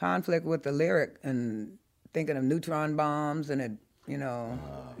conflict with the lyric and thinking of neutron bombs and it, being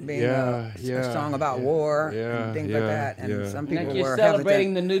a song about war and things like that. And some people Like you're were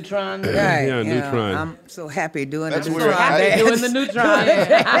celebrating hesitant. the neutron. Right, Yeah, neutron. I'm so happy doing That's the weird. neutron I- dance. Doing the neutron.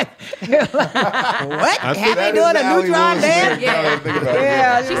 What? Happy doing a Allie neutron Willis dance? lyric, now that I think about it.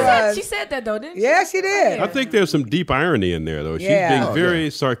 Yeah, She said that though, didn't she? Yeah, she did. I think there's some deep irony in there, though. She's Yeah. being very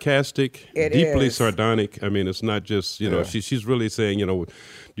sarcastic, It deeply is. sardonic. I mean, it's not just she's really saying, do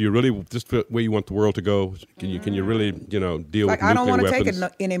you really just feel where you want the world to go? Can you really deal Like with I don't nuclear want to weapons? take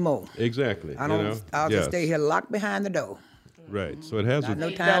it anymore. Exactly. I don't. I'll just stay here locked behind the door. Right. So it has No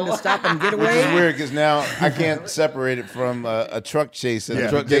time to stop and get Which is away. weird because now I can't separate it from a truck chase. And Yeah, a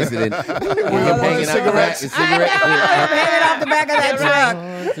truck chase chase. it in. Hanging out cigarettes. Hanging off the back of that truck.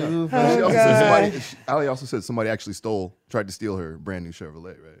 She also said Allie also said somebody actually tried to steal her brand new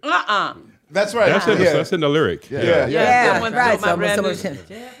Chevrolet, right? That's right. That's in the lyric. Yeah. Yeah, Someone right. stole my Someone- brand someone-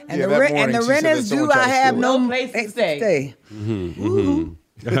 new- And Yeah, the that rent morning and the she rent said is that someone due. tried I to have steal no place to stay.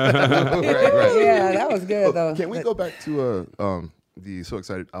 Yeah, that was good though. Can we go back to the So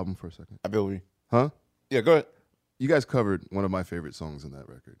Excited album for a second? I believe. Huh? Yeah, go ahead. You guys covered one of my favorite songs on that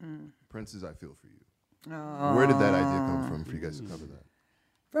record, Prince's "I Feel for You." Where did that idea come from for you guys to cover that?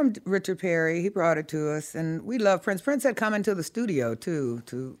 From Richard Perry, he brought it to us, and we love Prince. Prince had come into the studio too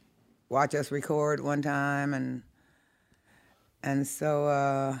to watch us record one time, and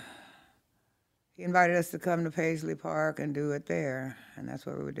so he invited us to come to Paisley Park and do it there, and that's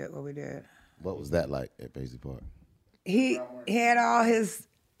what we did. What was that like at Paisley Park? He had all his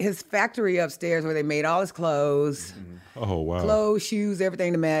factory upstairs where they made all his clothes, Oh wow. clothes, shoes,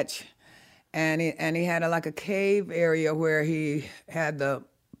 everything to match, and he had like a cave area where he had the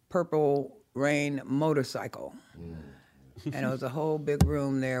Purple Rain motorcycle. And it was a whole big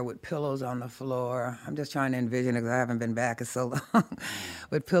room there with pillows on the floor. I'm just trying to envision it because I haven't been back in so long.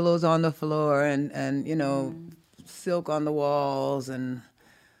 With pillows on the floor and silk on the walls and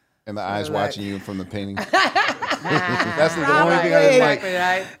And the eyes like- watching you from the painting. That's the only thing I didn't like.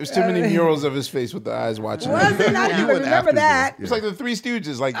 There's too many murals of his face with the eyes watching you. was it? I don't even remember that. It's like the Three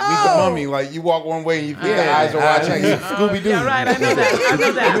Stooges, like Meet the Mummy. Like you walk one way and you think the eyes are watching you. Scooby Doo. Yeah, right. I know that. I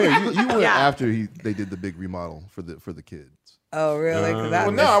know that. Amir, you went Yeah. after they did the big remodel for the kids. Oh, really? 'Cause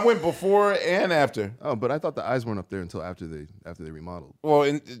Well, no, I went before and after. Oh, but I thought the eyes weren't up there until after they remodeled. Well,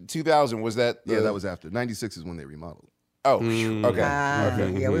 in 2000, was that? Yeah, that was after. 96 is when they remodeled. Oh, okay.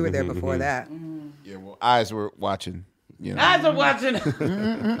 Yeah, we were there before that. Yeah, well, eyes were watching. You know, Eyes are watching.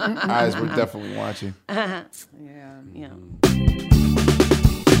 eyes were definitely watching. Yeah.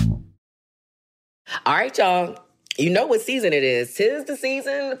 All right, y'all. You know what season it is. 'Tis the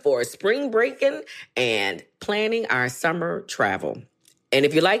season for spring breaking and planning our summer travel. And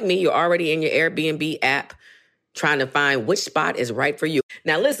if you're like me, you're already in your Airbnb app trying to find which spot is right for you.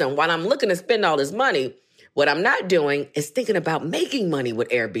 Now, listen, while I'm looking to spend all this money, what I'm not doing is thinking about making money with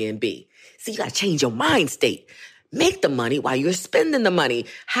Airbnb. See, you got to change your mind state. Make the money while you're spending the money.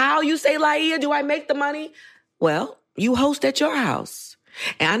 How, you say, Laia, do I make the money? Well, you host at your house.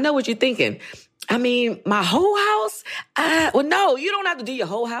 And I know what you're thinking. I mean, my whole house? Well, no, you don't have to do your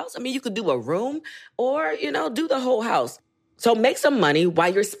whole house. I mean, you could do a room or, do the whole house. So make some money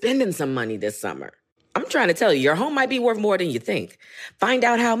while you're spending some money this summer. I'm trying to tell you, your home might be worth more than you think. Find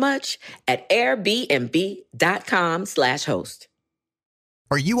out how much at airbnb.com/host.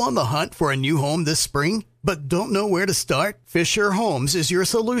 Are you on the hunt for a new home this spring? but don't know where to start? Fisher Homes is your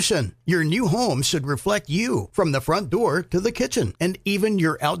solution. Your new home should reflect you from the front door to the kitchen and even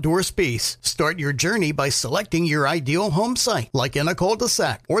your outdoor space. Start your journey by selecting your ideal home site, like in a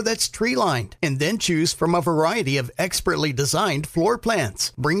cul-de-sac or that's tree-lined, and then choose from a variety of expertly designed floor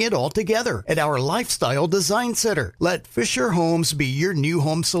plans. Bring it all together at our Lifestyle Design Center. Let Fisher Homes be your new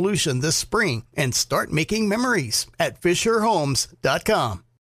home solution this spring and start making memories at FisherHomes.com.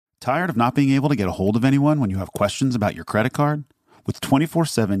 Tired of not being able to get a hold of anyone when you have questions about your credit card? With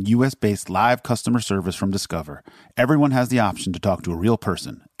 24/7 U.S.-based live customer service from Discover, everyone has the option to talk to a real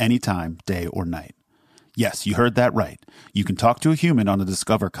person anytime, day or night. Yes, you heard that right. You can talk to a human on the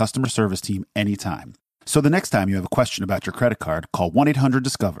Discover customer service team anytime. So the next time you have a question about your credit card, call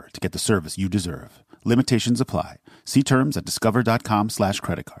 1-800-DISCOVER to get the service you deserve. Limitations apply. See terms at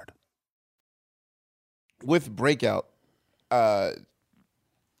discover.com/creditcard. With Breakout,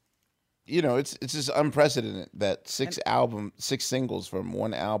 it's just unprecedented that six singles from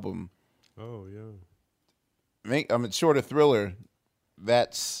one album. Oh yeah. Short of Thriller,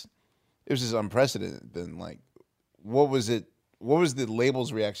 it was just unprecedented. Then like, what was it? What was the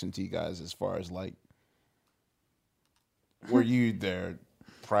label's reaction to you guys as far as like, were you their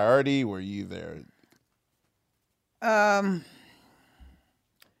priority? Were you their?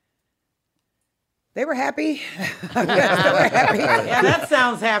 They were happy. I guess they were happy. Yeah, that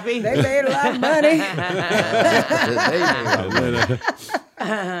sounds happy. They made a lot of money.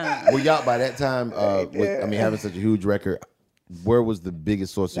 Well, y'all, by that time, having such a huge record, where was the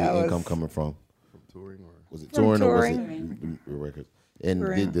biggest source of your income coming from? From touring, or was it touring, or was it your records? And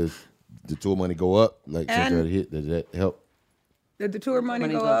did the tour money go up? Like since that hit, did that help? Did the tour money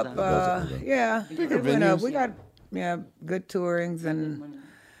go up? Yeah, it went up. We got good tourings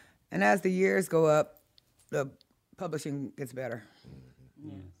and as the years go up, the publishing gets better.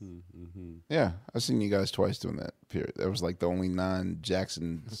 Yeah, I've seen you guys twice during that period. That was like the only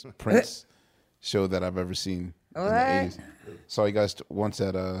non-Jackson Prince show that I've ever seen in the 80s. Saw you guys once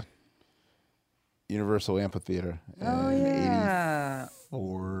at Universal Amphitheater in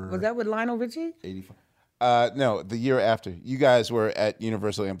 84. Was that with Lionel Richie? 85. No, the year after. You guys were at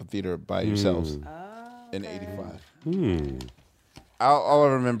Universal Amphitheater by yourselves in 85. All I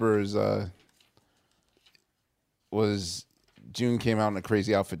remember is was June came out in a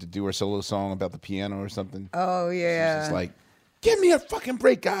crazy outfit to do her solo song about the piano or something. Oh yeah. She's just like, give me a fucking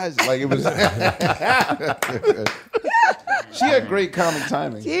break, guys. Like it was. She had great comic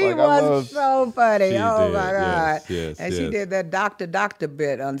timing. She was so funny. Oh my God. Yes, and she did that doctor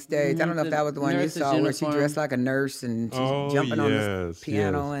bit on stage. I don't know if that was the one you saw where she dressed like a nurse and she's jumping on the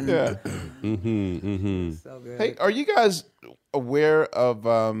piano and so good. Hey, are you guys aware of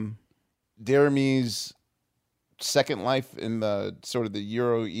Jeremy's second life in the sort of the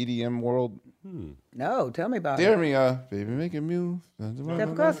Euro EDM world? No, tell me about Jeremy, baby, make a move.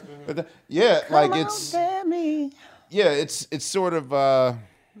 Of course. Yeah, Come like on, it's. Jeremy. Yeah, it's sort of. How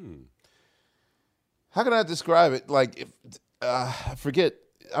can I describe it? Like, I forget.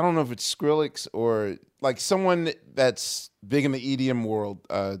 I don't know if it's Skrillex or like someone that's big in the EDM world,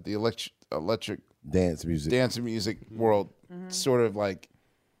 the electric dance music world. Sort of like,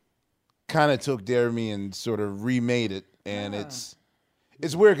 kind of took Jeremy and sort of remade it, and it's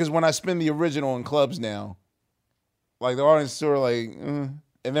weird because when I spin the original in clubs now, like the audience is sort of like, and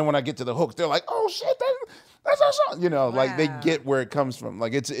then when I get to the hook, they're like, "Oh shit, that's our song," like they get where it comes from.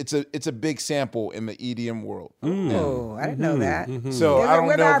 Like it's a big sample in the EDM world. Oh, I didn't know that. So is I don't it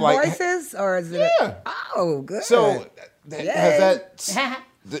with know our if like voices or is it? Yeah. Oh, good. So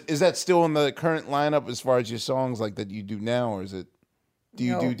is that still in the current lineup as far as your songs like that you do now, or is it? Do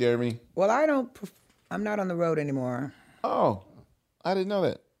you do Jeremy? Well, I'm not on the road anymore. Oh, I didn't know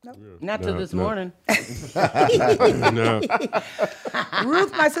that. Nope. Not till this morning.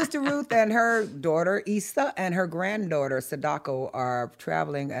 Ruth, my sister Ruth, and her daughter Issa and her granddaughter Sadako are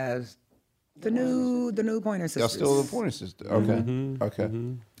traveling as the new Pointer Sisters. Y'all still the Pointer Sisters? Okay, okay.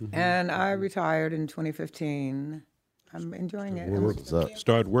 And I retired in 2015. I'm enjoying it.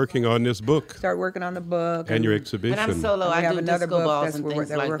 Start working on this book. Start working on the book. And your exhibition. And I'm solo. We I have do another disco book balls and things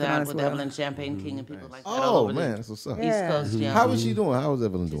that we're like working on that as with well. Evelyn Champagne King and people like that. Oh all over man, the that's what's up. East Coast, yeah. How is she doing? How is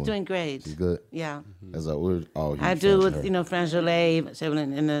Evelyn doing? She's doing great. She's good. Yeah. As we're all I do with Fran Jolet,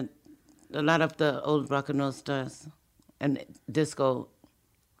 Evelyn, and a lot of the old rock and roll stars, and disco.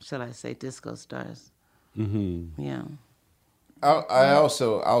 Shall I say disco stars? Yeah. I'll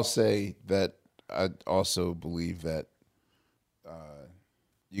say that I also believe that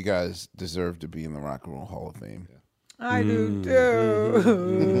you guys deserve to be in the Rock and Roll Hall of Fame. I do too.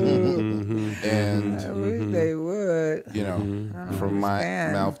 And I wish they would. From my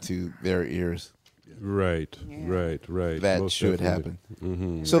mouth to their ears. Right. That Most should definitely.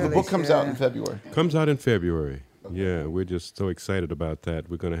 happen. So the book comes out in February. Comes out in February. Yeah, we're just so excited about that.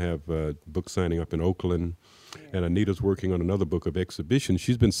 We're going to have book signing up in Oakland, and Anita's working on another book of exhibition.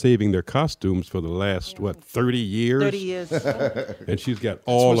 She's been saving their costumes for the last 30 years. 30 years. And she's got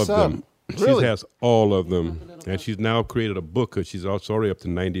all of what's up. them. Really? She has all of them, and she's now created a book. She's also already up to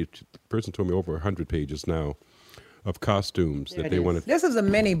 90. The person told me over 100 pages now of costumes that they want to. This is a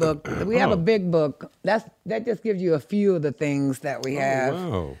mini book. We have a big book. That just gives you a few of the things that we have.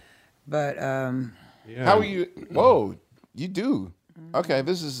 Wow. But Yeah. How are you? Whoa, you do. Okay,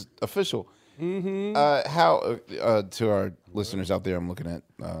 this is official. How to our listeners out there? I'm looking at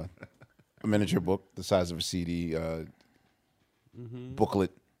a miniature book the size of a CD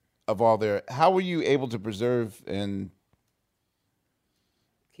booklet of all their. How were you able to preserve and?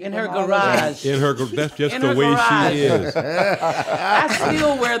 In her garage. That's just In the her way garage. she is. I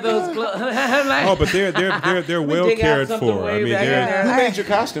still wear those clothes. Oh, but they're well dig out cared something for. way I mean, back they're. Who made your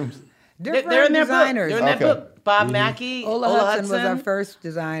costumes? different They're in their designers. book. They're in Okay. that book. Bob Mackey, Ola Hudson was our first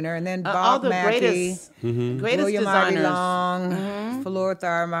designer, and then all Bob the Mackey, greatest William Harvey designers. Long, Fleur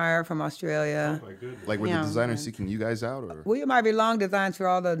Tharmeyer from Australia. Like, were Yeah. the designers seeking you guys out, or? William Harvey Long designs for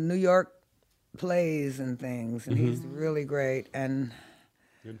all the New York plays and things, and he's really great. And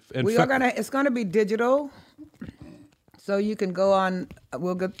And we are gonna. It's gonna be digital, so you can go on.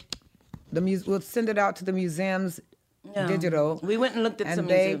 We'll get we'll send it out to the museums. Yeah. Digital. We went and looked at and some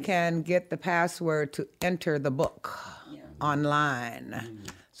they museums. can get the password to enter the book online,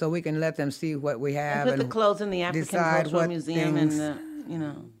 so we can let them see what we have And put the clothes in the African decide Cultural what Museum things- and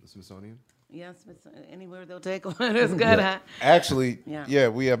The Smithsonian? yes, anywhere they'll take one. It's good. Huh? Actually, Yeah. yeah,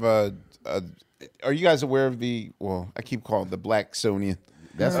 we have a. Are you guys aware of the? Well, I keep calling it the Blacksonian.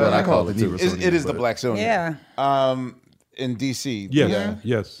 That's what I call it too. It is the Blacksonian. Yeah. In D.C. Yes, Yeah.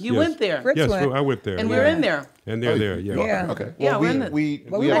 yes. You yes. went there. Fritz Yes, went. I went there. And yeah. we're in there. And they're there. Yeah. Yeah. Okay. Yeah, Well, we're in the- we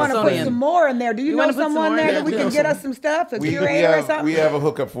But we have want to put Blacksonian. some more in there. Do you We know wanna put some someone more in there there, that we too. can get us some stuff? A we curator or something? have a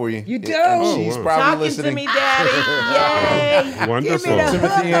hookup for you. You do? And Oh, she's wow. probably Talking listening. to me, Daddy. Yay. Wonderful. Give me the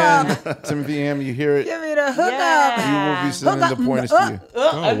Timothy hookup. M. Timothy M. You hear it? Give me the hookup. Yeah. You will be sending the pointers to you.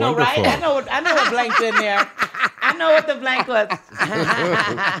 I know, right? wonderful. I know what blank's in there. I know what the blank was.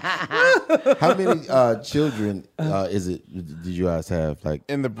 How many children did you guys have? Like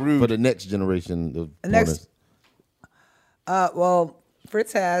In the brood. for the next generation of Next- Well,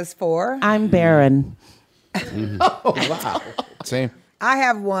 Fritz has 4. I'm barren. Same. I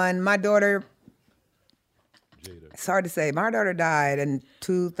have 1. My daughter. It's hard to say. My daughter died in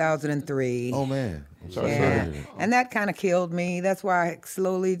 2003. Oh man, I'm sorry. Yeah. And that kind of killed me. That's why I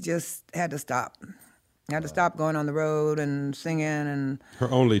slowly just had to stop. I had to stop going on the road and singing, and Her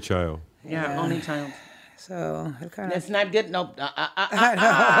only child. Yeah, only child. so it kind of. That's not good. Nope. Get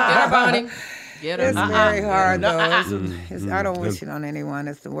her, Bonnie. Get her. It's very hard though. Mm-hmm. I don't wish it on anyone.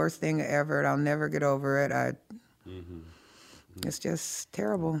 It's the worst thing ever. I'll never get over it. It's just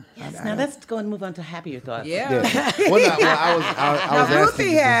terrible. Now let's go and move on to happier thoughts. Yeah. I was Now,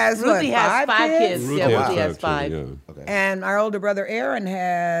 Ruthie has what, Ruthie has 5 kids. Ruthie Yeah, has Ruthie has 5 5. children, yeah. And our older brother Aaron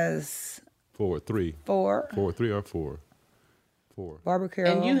has 3. 4. 3 or 4. 4. Barbara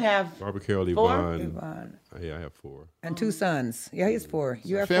Carroll. And you have Barbara Carroll, 4? Yvonne. Yeah, I have 4. and 2 sons. Yeah, he's 4.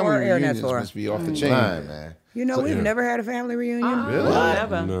 You have 4. Family Aaron has reunions 4. must be off the chain. Fine, man. You know, we've never had a family reunion.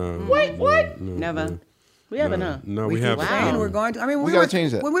 Never. No. Wait, what? No, Never. no. We haven't, huh? No, we have. And we're going to. I mean, We gotta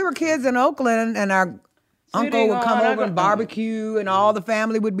change that. When we were kids in Oakland, and our uncle would come over and barbecue, and all the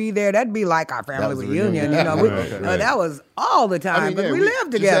family would be there. That'd be like our family was a reunion. reunion. You know, Right. that was all the time. But yeah, we we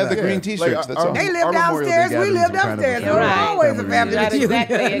lived just had together. the green T-shirts. That's all. They lived Our Memorial Day downstairs. We gatherings lived were kind of a upstairs. There family- was Right. always a family Right,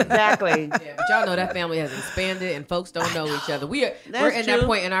 reunion. exactly. Yeah, but y'all know that family has expanded and folks don't know each other. We're That's in true. that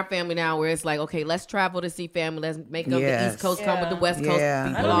point in our family now where it's like, okay, let's travel to see family. Let's make up the Yes. East Coast come with the West Coast. Yeah. I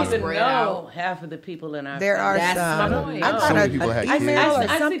People don't all even spread know out. half of the people in our There are That's my some. point. I So got many people had an email kids. or I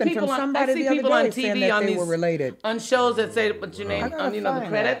see something people from on- somebody I see the other people on day saying TV that on they these- were related. on shows that say what's your name gotta on the find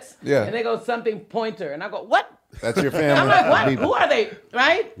credits. Yeah. And they go something Pointer, and I go, what? That's your I'm family. like, what? Who are they?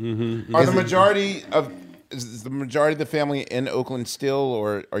 Right? Are the majority of is the majority of the family in Oakland still,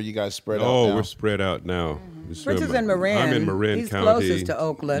 or are you guys spread out? Oh, now? we're spread out now. Fritz is in Marin. I'm in Marin He's County. closest to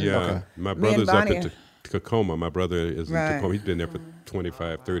Oakland. Yeah. Okay. My Me and brother's up Bonnie- in Tacoma. My brother is in Right. Tacoma. He's been there for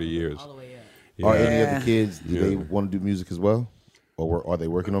 25, 30 years. Are Yeah. any of the kids? Do Yeah. they want to do music as well, or are they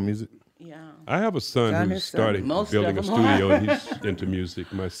working on music? Yeah. I have a son John, who's his son. starting Most building a of 'em are. studio, and he's into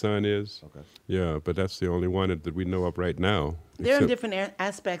music. My son is. Okay. Yeah, but that's the only one that we know of right now. They're in Except- different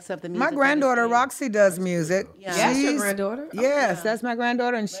aspects of the music. My granddaughter industry. Roxy does music. Yeah. That's your She's- granddaughter? Yes, that's my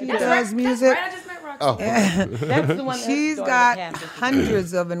granddaughter, and she That's does right. music. That's right. I just met Roxy. Oh. That's the one. She's got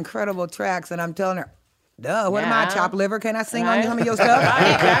hundreds of incredible tracks, and I'm telling her, duh, what am I, chopped liver? Can I sing on some of your stuff?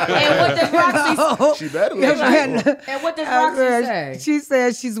 And what does Roxy She better. And what does Roxy say? She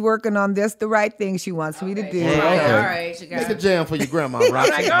says she's working on this, the right thing she wants me to do. All right. She Make got a jam for your grandma,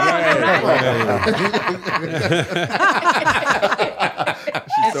 Roxy.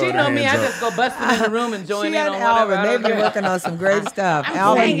 And she know me. I just go busting in the room and join She in and on whatever. Alvin, they've been working on some great stuff.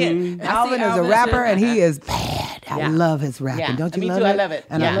 Alvin is a Alvin rapper, and he is bad. I love his rapping. Yeah. Don't you Me love too, it? I love it.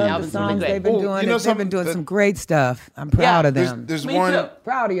 And Yeah, I love the Alvin's really songs great. they've been Oh, doing. you know They've been doing some great stuff. I'm proud of them. There's Me one. too.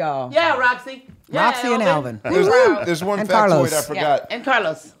 Proud of y'all. Yeah, Roxy. Yeah, Roxy and Alvin. There's one And factoid Carlos. I forgot. And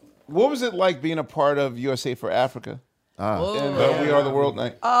Carlos. What was it like being a part of USA for Africa? And We Are the World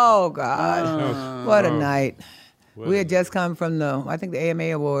night. Oh, God. What a night. We had just come from I think the AMA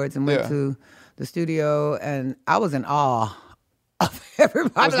Awards and went to the studio, and I was in awe of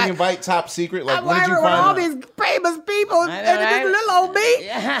everybody. Was the invite top secret? Like, I'm when did you with find all out? these famous people, I know, and right? this little old me.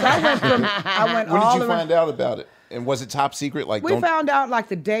 So I went When all did you around. find out about it? And was it top secret? Like, We found out like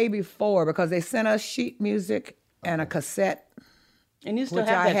the day before because they sent us sheet music and a cassette. And you still Which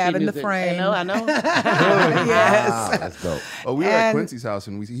have I that have sheet in the music. frame. I know. Yes. That's dope. Oh, we were at And- Quincy's house,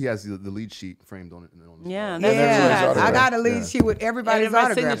 and he has the lead sheet framed on it. Yeah, that's Yeah, autograph. I got a lead sheet with everybody's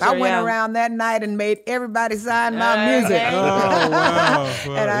Everybody's autograph. I signature, went yeah. around that night and made everybody sign my music. Okay. Oh, wow.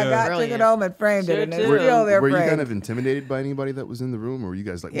 And I took it home and framed it, and it's still there Were you framed. kind of intimidated by anybody that was in the room, or were you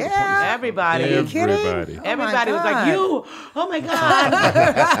guys like, what the fuck is Yeah. Everybody. you kidding? Everybody. Everybody was God. like, you, oh my God.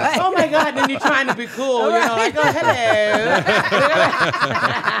 Oh my God. Then you're trying to be cool, you know, like, oh, hello.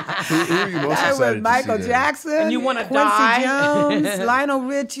 Who are you most I excited was to Michael see there? Jackson, And you wanna Quincy die? Jones, Lionel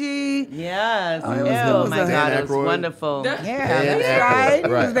Richie. Yes. it was- it Oh was my a- God. It was Aykroyd. wonderful. Yeah, Dan that's Aykroyd, right.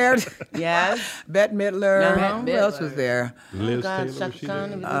 He right. was there. Yes. Bette Midler. Bette Who else was there? Liz God, Taylor, Shaka was she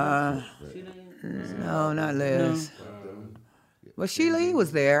Khan. there? No, not Liz. Well, Sheila E.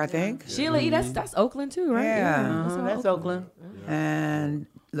 was there, I think. Sheila E. That's Oakland too, right? Yeah. That's Oakland. And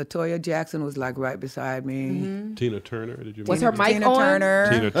LaToya Jackson was like right beside me. Tina Turner, did you Was meet her mic Tina on? Turner.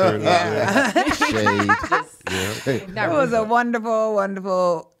 Tina Turner, yeah. Shade. It was a wonderful,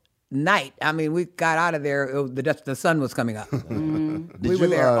 wonderful night. I mean, we got out of there. The sun was coming up. We were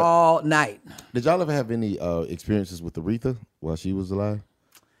there all night. Did y'all ever have any experiences with Aretha while she was alive?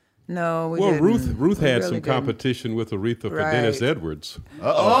 No, we Well, didn't. Ruth We had really some didn't. competition with Aretha for Right. Dennis Edwards. Here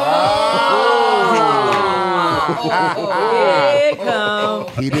it comes.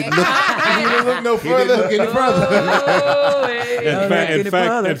 He didn't look. He didn't look no He didn't further. look any further. In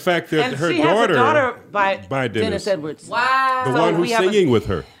fact, And her she has a daughter by Dennis. Dennis Edwards. Wow. The So one who's we have a- singing with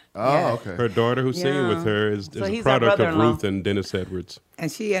her. Oh, okay. Her daughter who's singing with her is So a he's our product of brother-in-law. Ruth and Dennis Edwards. And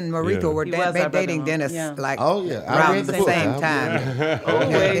she and Marita Yeah. were He was our dating brother-in-law. Dennis Yeah. like Oh yeah, I around read the the book. same I- time. Oh,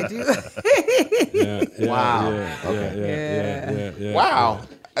 wait. Did you? Wow. Yeah. Wow.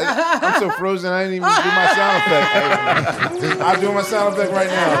 I'm so frozen. I didn't even do my sound effect. I'll do my sound effect right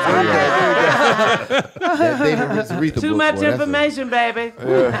now. That David Aretha Too book, much boy, that's a- information, baby.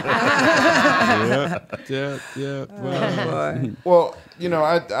 Yeah. Well, you know,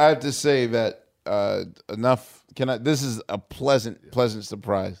 I have to say that enough. This is a pleasant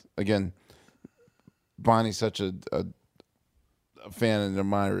surprise. Again, Bonnie's such a fan and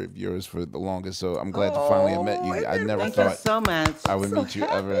admirer of yours for the longest, so I'm glad to finally have met you. I never Thank you thought so much. I would meet you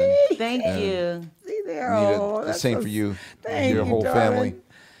ever. And Thank you. See there. Nita, Oh, the that's same so- for you, Thank your you, whole darling. family.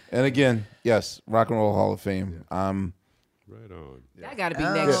 And again, yes, Rock and Roll Hall of Fame. Right on. That got to be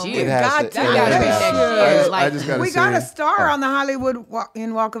next year. It has got to. to. That gotta be Yes. next I year. just gotta We say, got a star on the Hollywood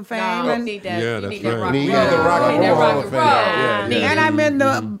Walk of Fame. No, you and, need that. Yeah, you that's need that right. rock We and need roll. the Rock and You need Roll that Hall rock of and Fame. roll. and I'm in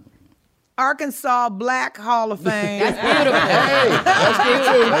the Arkansas Black Hall of Fame. That's beautiful.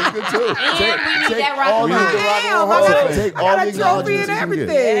 That's good too. And we need that rock all and the- roll. Damn, I got a, Take got all a the trophy acknowledgments and you can get.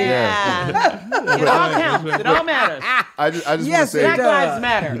 everything. Yeah. It all counts. It all matters. I just want to Yes, say, it Black does. lives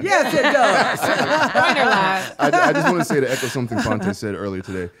matter. Yes, it does. Pointer live. I just want to say to echo something Fonte said earlier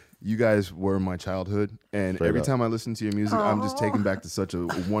today. You guys were my childhood, and Straight every up. time I listen to your music, I'm just taken back to such a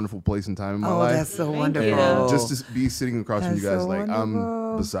wonderful place and time in my Oh, life. that's so Thank wonderful. you. Just to be sitting across from you That's guys, so like I'm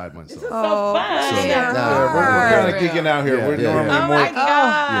wonderful. beside myself. So fun. Yeah, we're kind of geeking out here. Yeah, We're yeah, normally Oh more. my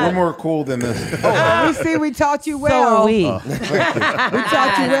God. We're more cool than this. We see we taught you So well. are we. We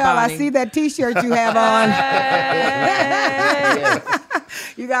taught you well. I see that T-shirt you have on.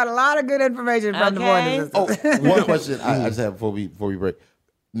 You got a lot of good information from the Okay. Voices. Oh, one question I just have before we break.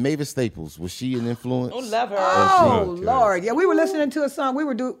 Mavis Staples, was she an influence? Oh, love her. Oh Okay. Lord, yeah, we were listening to a song.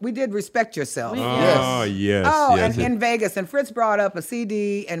 We did "Respect Yourself." Oh, yes. Oh, yes. and in Vegas, and Fritz brought up a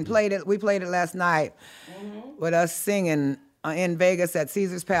CD and played it. We played it last night with us singing in Vegas at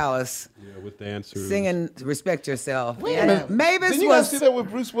Caesar's Palace. Yeah, with dancers. Singing Respect Yourself. Wait a minute. Mavis Didn't you guys see that with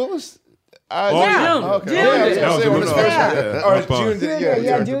Bruce Willis? Yeah. Okay. June Yeah, did. I was gonna say, when Yeah. it's first- or June did.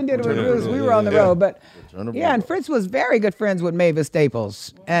 Yeah, June did it with Bruce. We were on the road, but yeah, and Fritz was very good friends with Mavis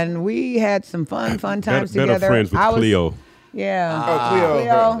Staples, and we had some fun times better together. friends with Cleo. Yeah.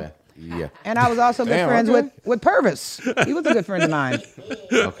 Cleo. Yeah. And I was also good friends with Purvis. He was a good friend of mine.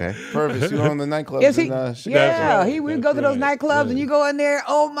 Okay. Purvis, you know, in the nightclubs. Yes, he, in, yeah, he would go to those nightclubs and you go in there,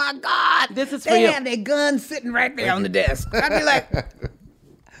 oh my God, This is for they you. had their guns sitting right there on the desk. I'd be like, is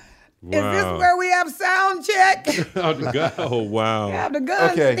Wow. this where we have sound check? Oh, the gun. Oh, wow. They have the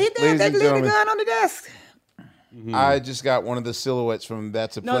guns. Okay, They ladies leave and the gentlemen. gun on the desk. I just got one of the silhouettes from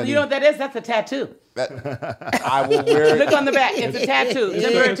That's a No, Plenty. you know what that is? That's a tattoo. I will wear Look it. on the back. It's a tattoo. It's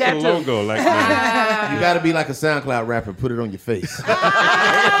a It's a tattoo. logo. Like You got to be like a SoundCloud rapper. Put it on your face.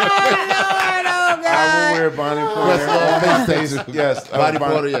 I will wear Bonnie Porter. Yes, Body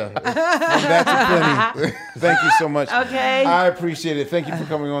Porter, yeah. That's a Plenty. Thank you so much. Okay. I appreciate it. Thank you for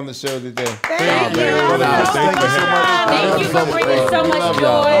coming on the show today. Thank you. Thank you so much. Thank you for bringing so much joy.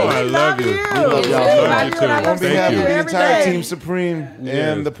 Oh, I love you. love y'all. Love you too. On behalf of the Thank entire Every day. Team Supreme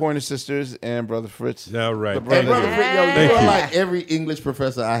and the Pointer Sisters and Brother Fritz. you. All right. The Hey, brother. brother Frick, yo, Thank you are you. like every English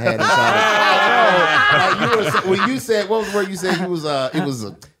professor I had in college. Like, you were, when you said, what was the word you said?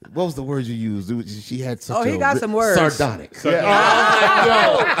 What was the word you used? She had such he got some words. Sardonic. Yeah. I was like, yo,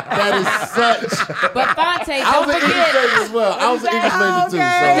 that is such. But Fonte, I don't was an English forget. major as well. I was an English major too.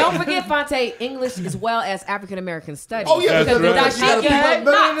 Okay. So. Don't forget, Fonte, English as well as African American studies. Oh yeah, because because the you gotta dashiki peep up.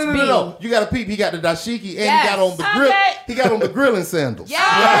 No. must You gotta peep. He got the dashiki and he Yes. got on the grill. Okay. He got on the grilling sandals. be.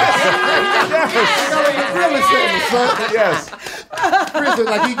 Yes. He got on the grilling sandals, son. Yes. Chris is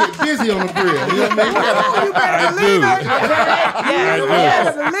like he get busy on the grill. You know what I mean? I do. I do.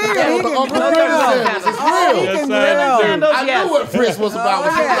 Believe He it. got He on can the grilling sandals. It's real. He Yes, can I grill. do. Sandals, I yes. knew what Fritz was about.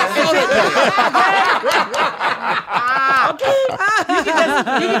 When she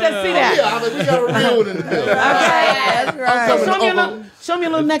You can just see that. yeah, I mean, we got a real one in the building. That's right. Show me a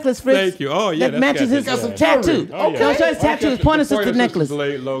little necklace, Fritz. Thank you. Oh, yeah, That that's matches got his that. some tattoo. Oh, yeah. Don't show his tattoo. His Pointer Sister necklace.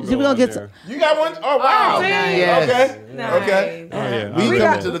 Logo See, we gonna on get there. You got one? Oh, wow. see? Yes. Okay. Okay. Oh, yeah. We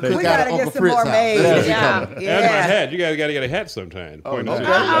I'll come do to the that. We cookout at gotta Uncle get some Fritz's more house. made. That's Yeah. coming. And my hat. You guys got to get a hat sometime. Pointer okay.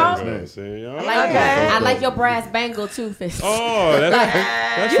 Sister Uh-oh. logo. See? Oh, I like your brass bangle too, Fist. Oh,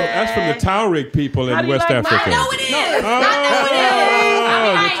 that's from the Tauric people How in do you West like Africa. I know it is. Oh, I know it is. I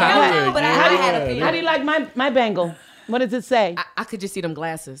mean, I the ain't know, Tauric, but I had a yeah. feeling. How do you like my bangle? What does it say? I could just see them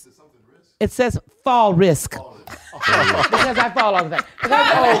glasses. It says fall risk. Because I fall all the time.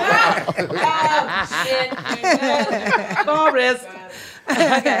 Fall risk. All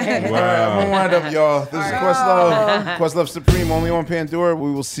right, I'm gonna wind up, y'all. This is Questlove. Questlove Supreme, only on Pandora.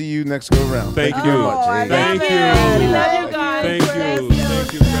 We will see you next go around. Thank you. I Thank love you. it. We love you guys. Thank you.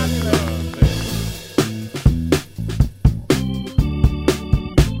 Thank you, Questlove.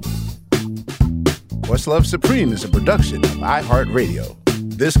 Questlove Supreme is a production of iHeartRadio.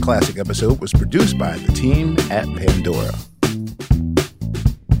 This classic episode was produced by the team at Pandora.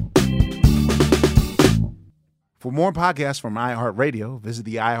 For more podcasts from iHeartRadio, visit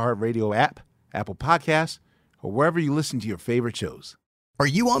the iHeartRadio app, Apple Podcasts, or wherever you listen to your favorite shows. Are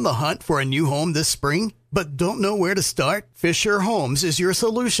you on the hunt for a new home this spring, but don't know where to start? Fisher Homes is your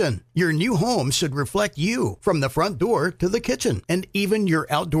solution. Your new home should reflect you, from the front door to the kitchen, and even your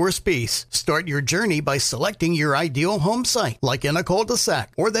outdoor space. Start your journey by selecting your ideal home site, like in a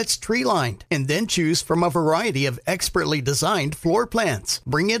cul-de-sac or that's tree-lined, and then choose from a variety of expertly designed floor plans.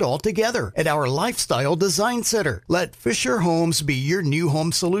 Bring it all together at our Lifestyle Design Center. Let Fisher Homes be your new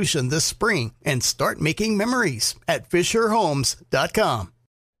home solution this spring and start making memories at FisherHomes.com.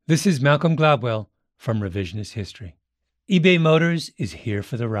 This is Malcolm Gladwell from Revisionist History. eBay Motors is here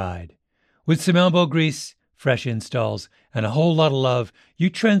for the ride. With some elbow grease, fresh installs, and a whole lot of love, you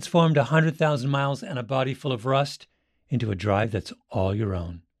transformed 100,000 miles and a body full of rust into a drive that's all your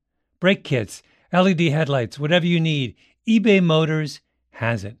own. Brake kits, LED headlights, whatever you need, eBay Motors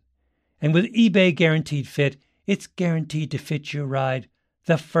has it. And with eBay Guaranteed Fit, it's guaranteed to fit your ride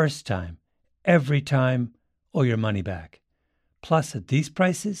the first time, every time, or your money back. Plus, at these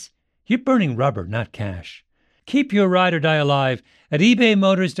prices, you're burning rubber, not cash. Keep your ride or die alive at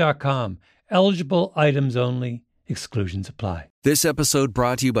ebaymotors.com. Eligible items only. Exclusions apply. This episode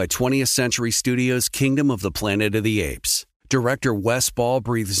brought to you by 20th Century Studios' Kingdom of the Planet of the Apes. Director Wes Ball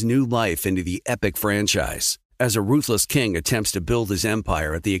breathes new life into the epic franchise. As a ruthless king attempts to build his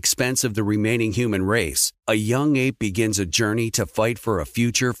empire at the expense of the remaining human race, a young ape begins a journey to fight for a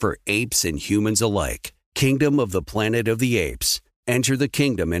future for apes and humans alike. Kingdom of the Planet of the Apes. Enter the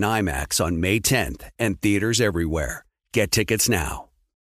kingdom in IMAX on May 10th and theaters everywhere. Get tickets now.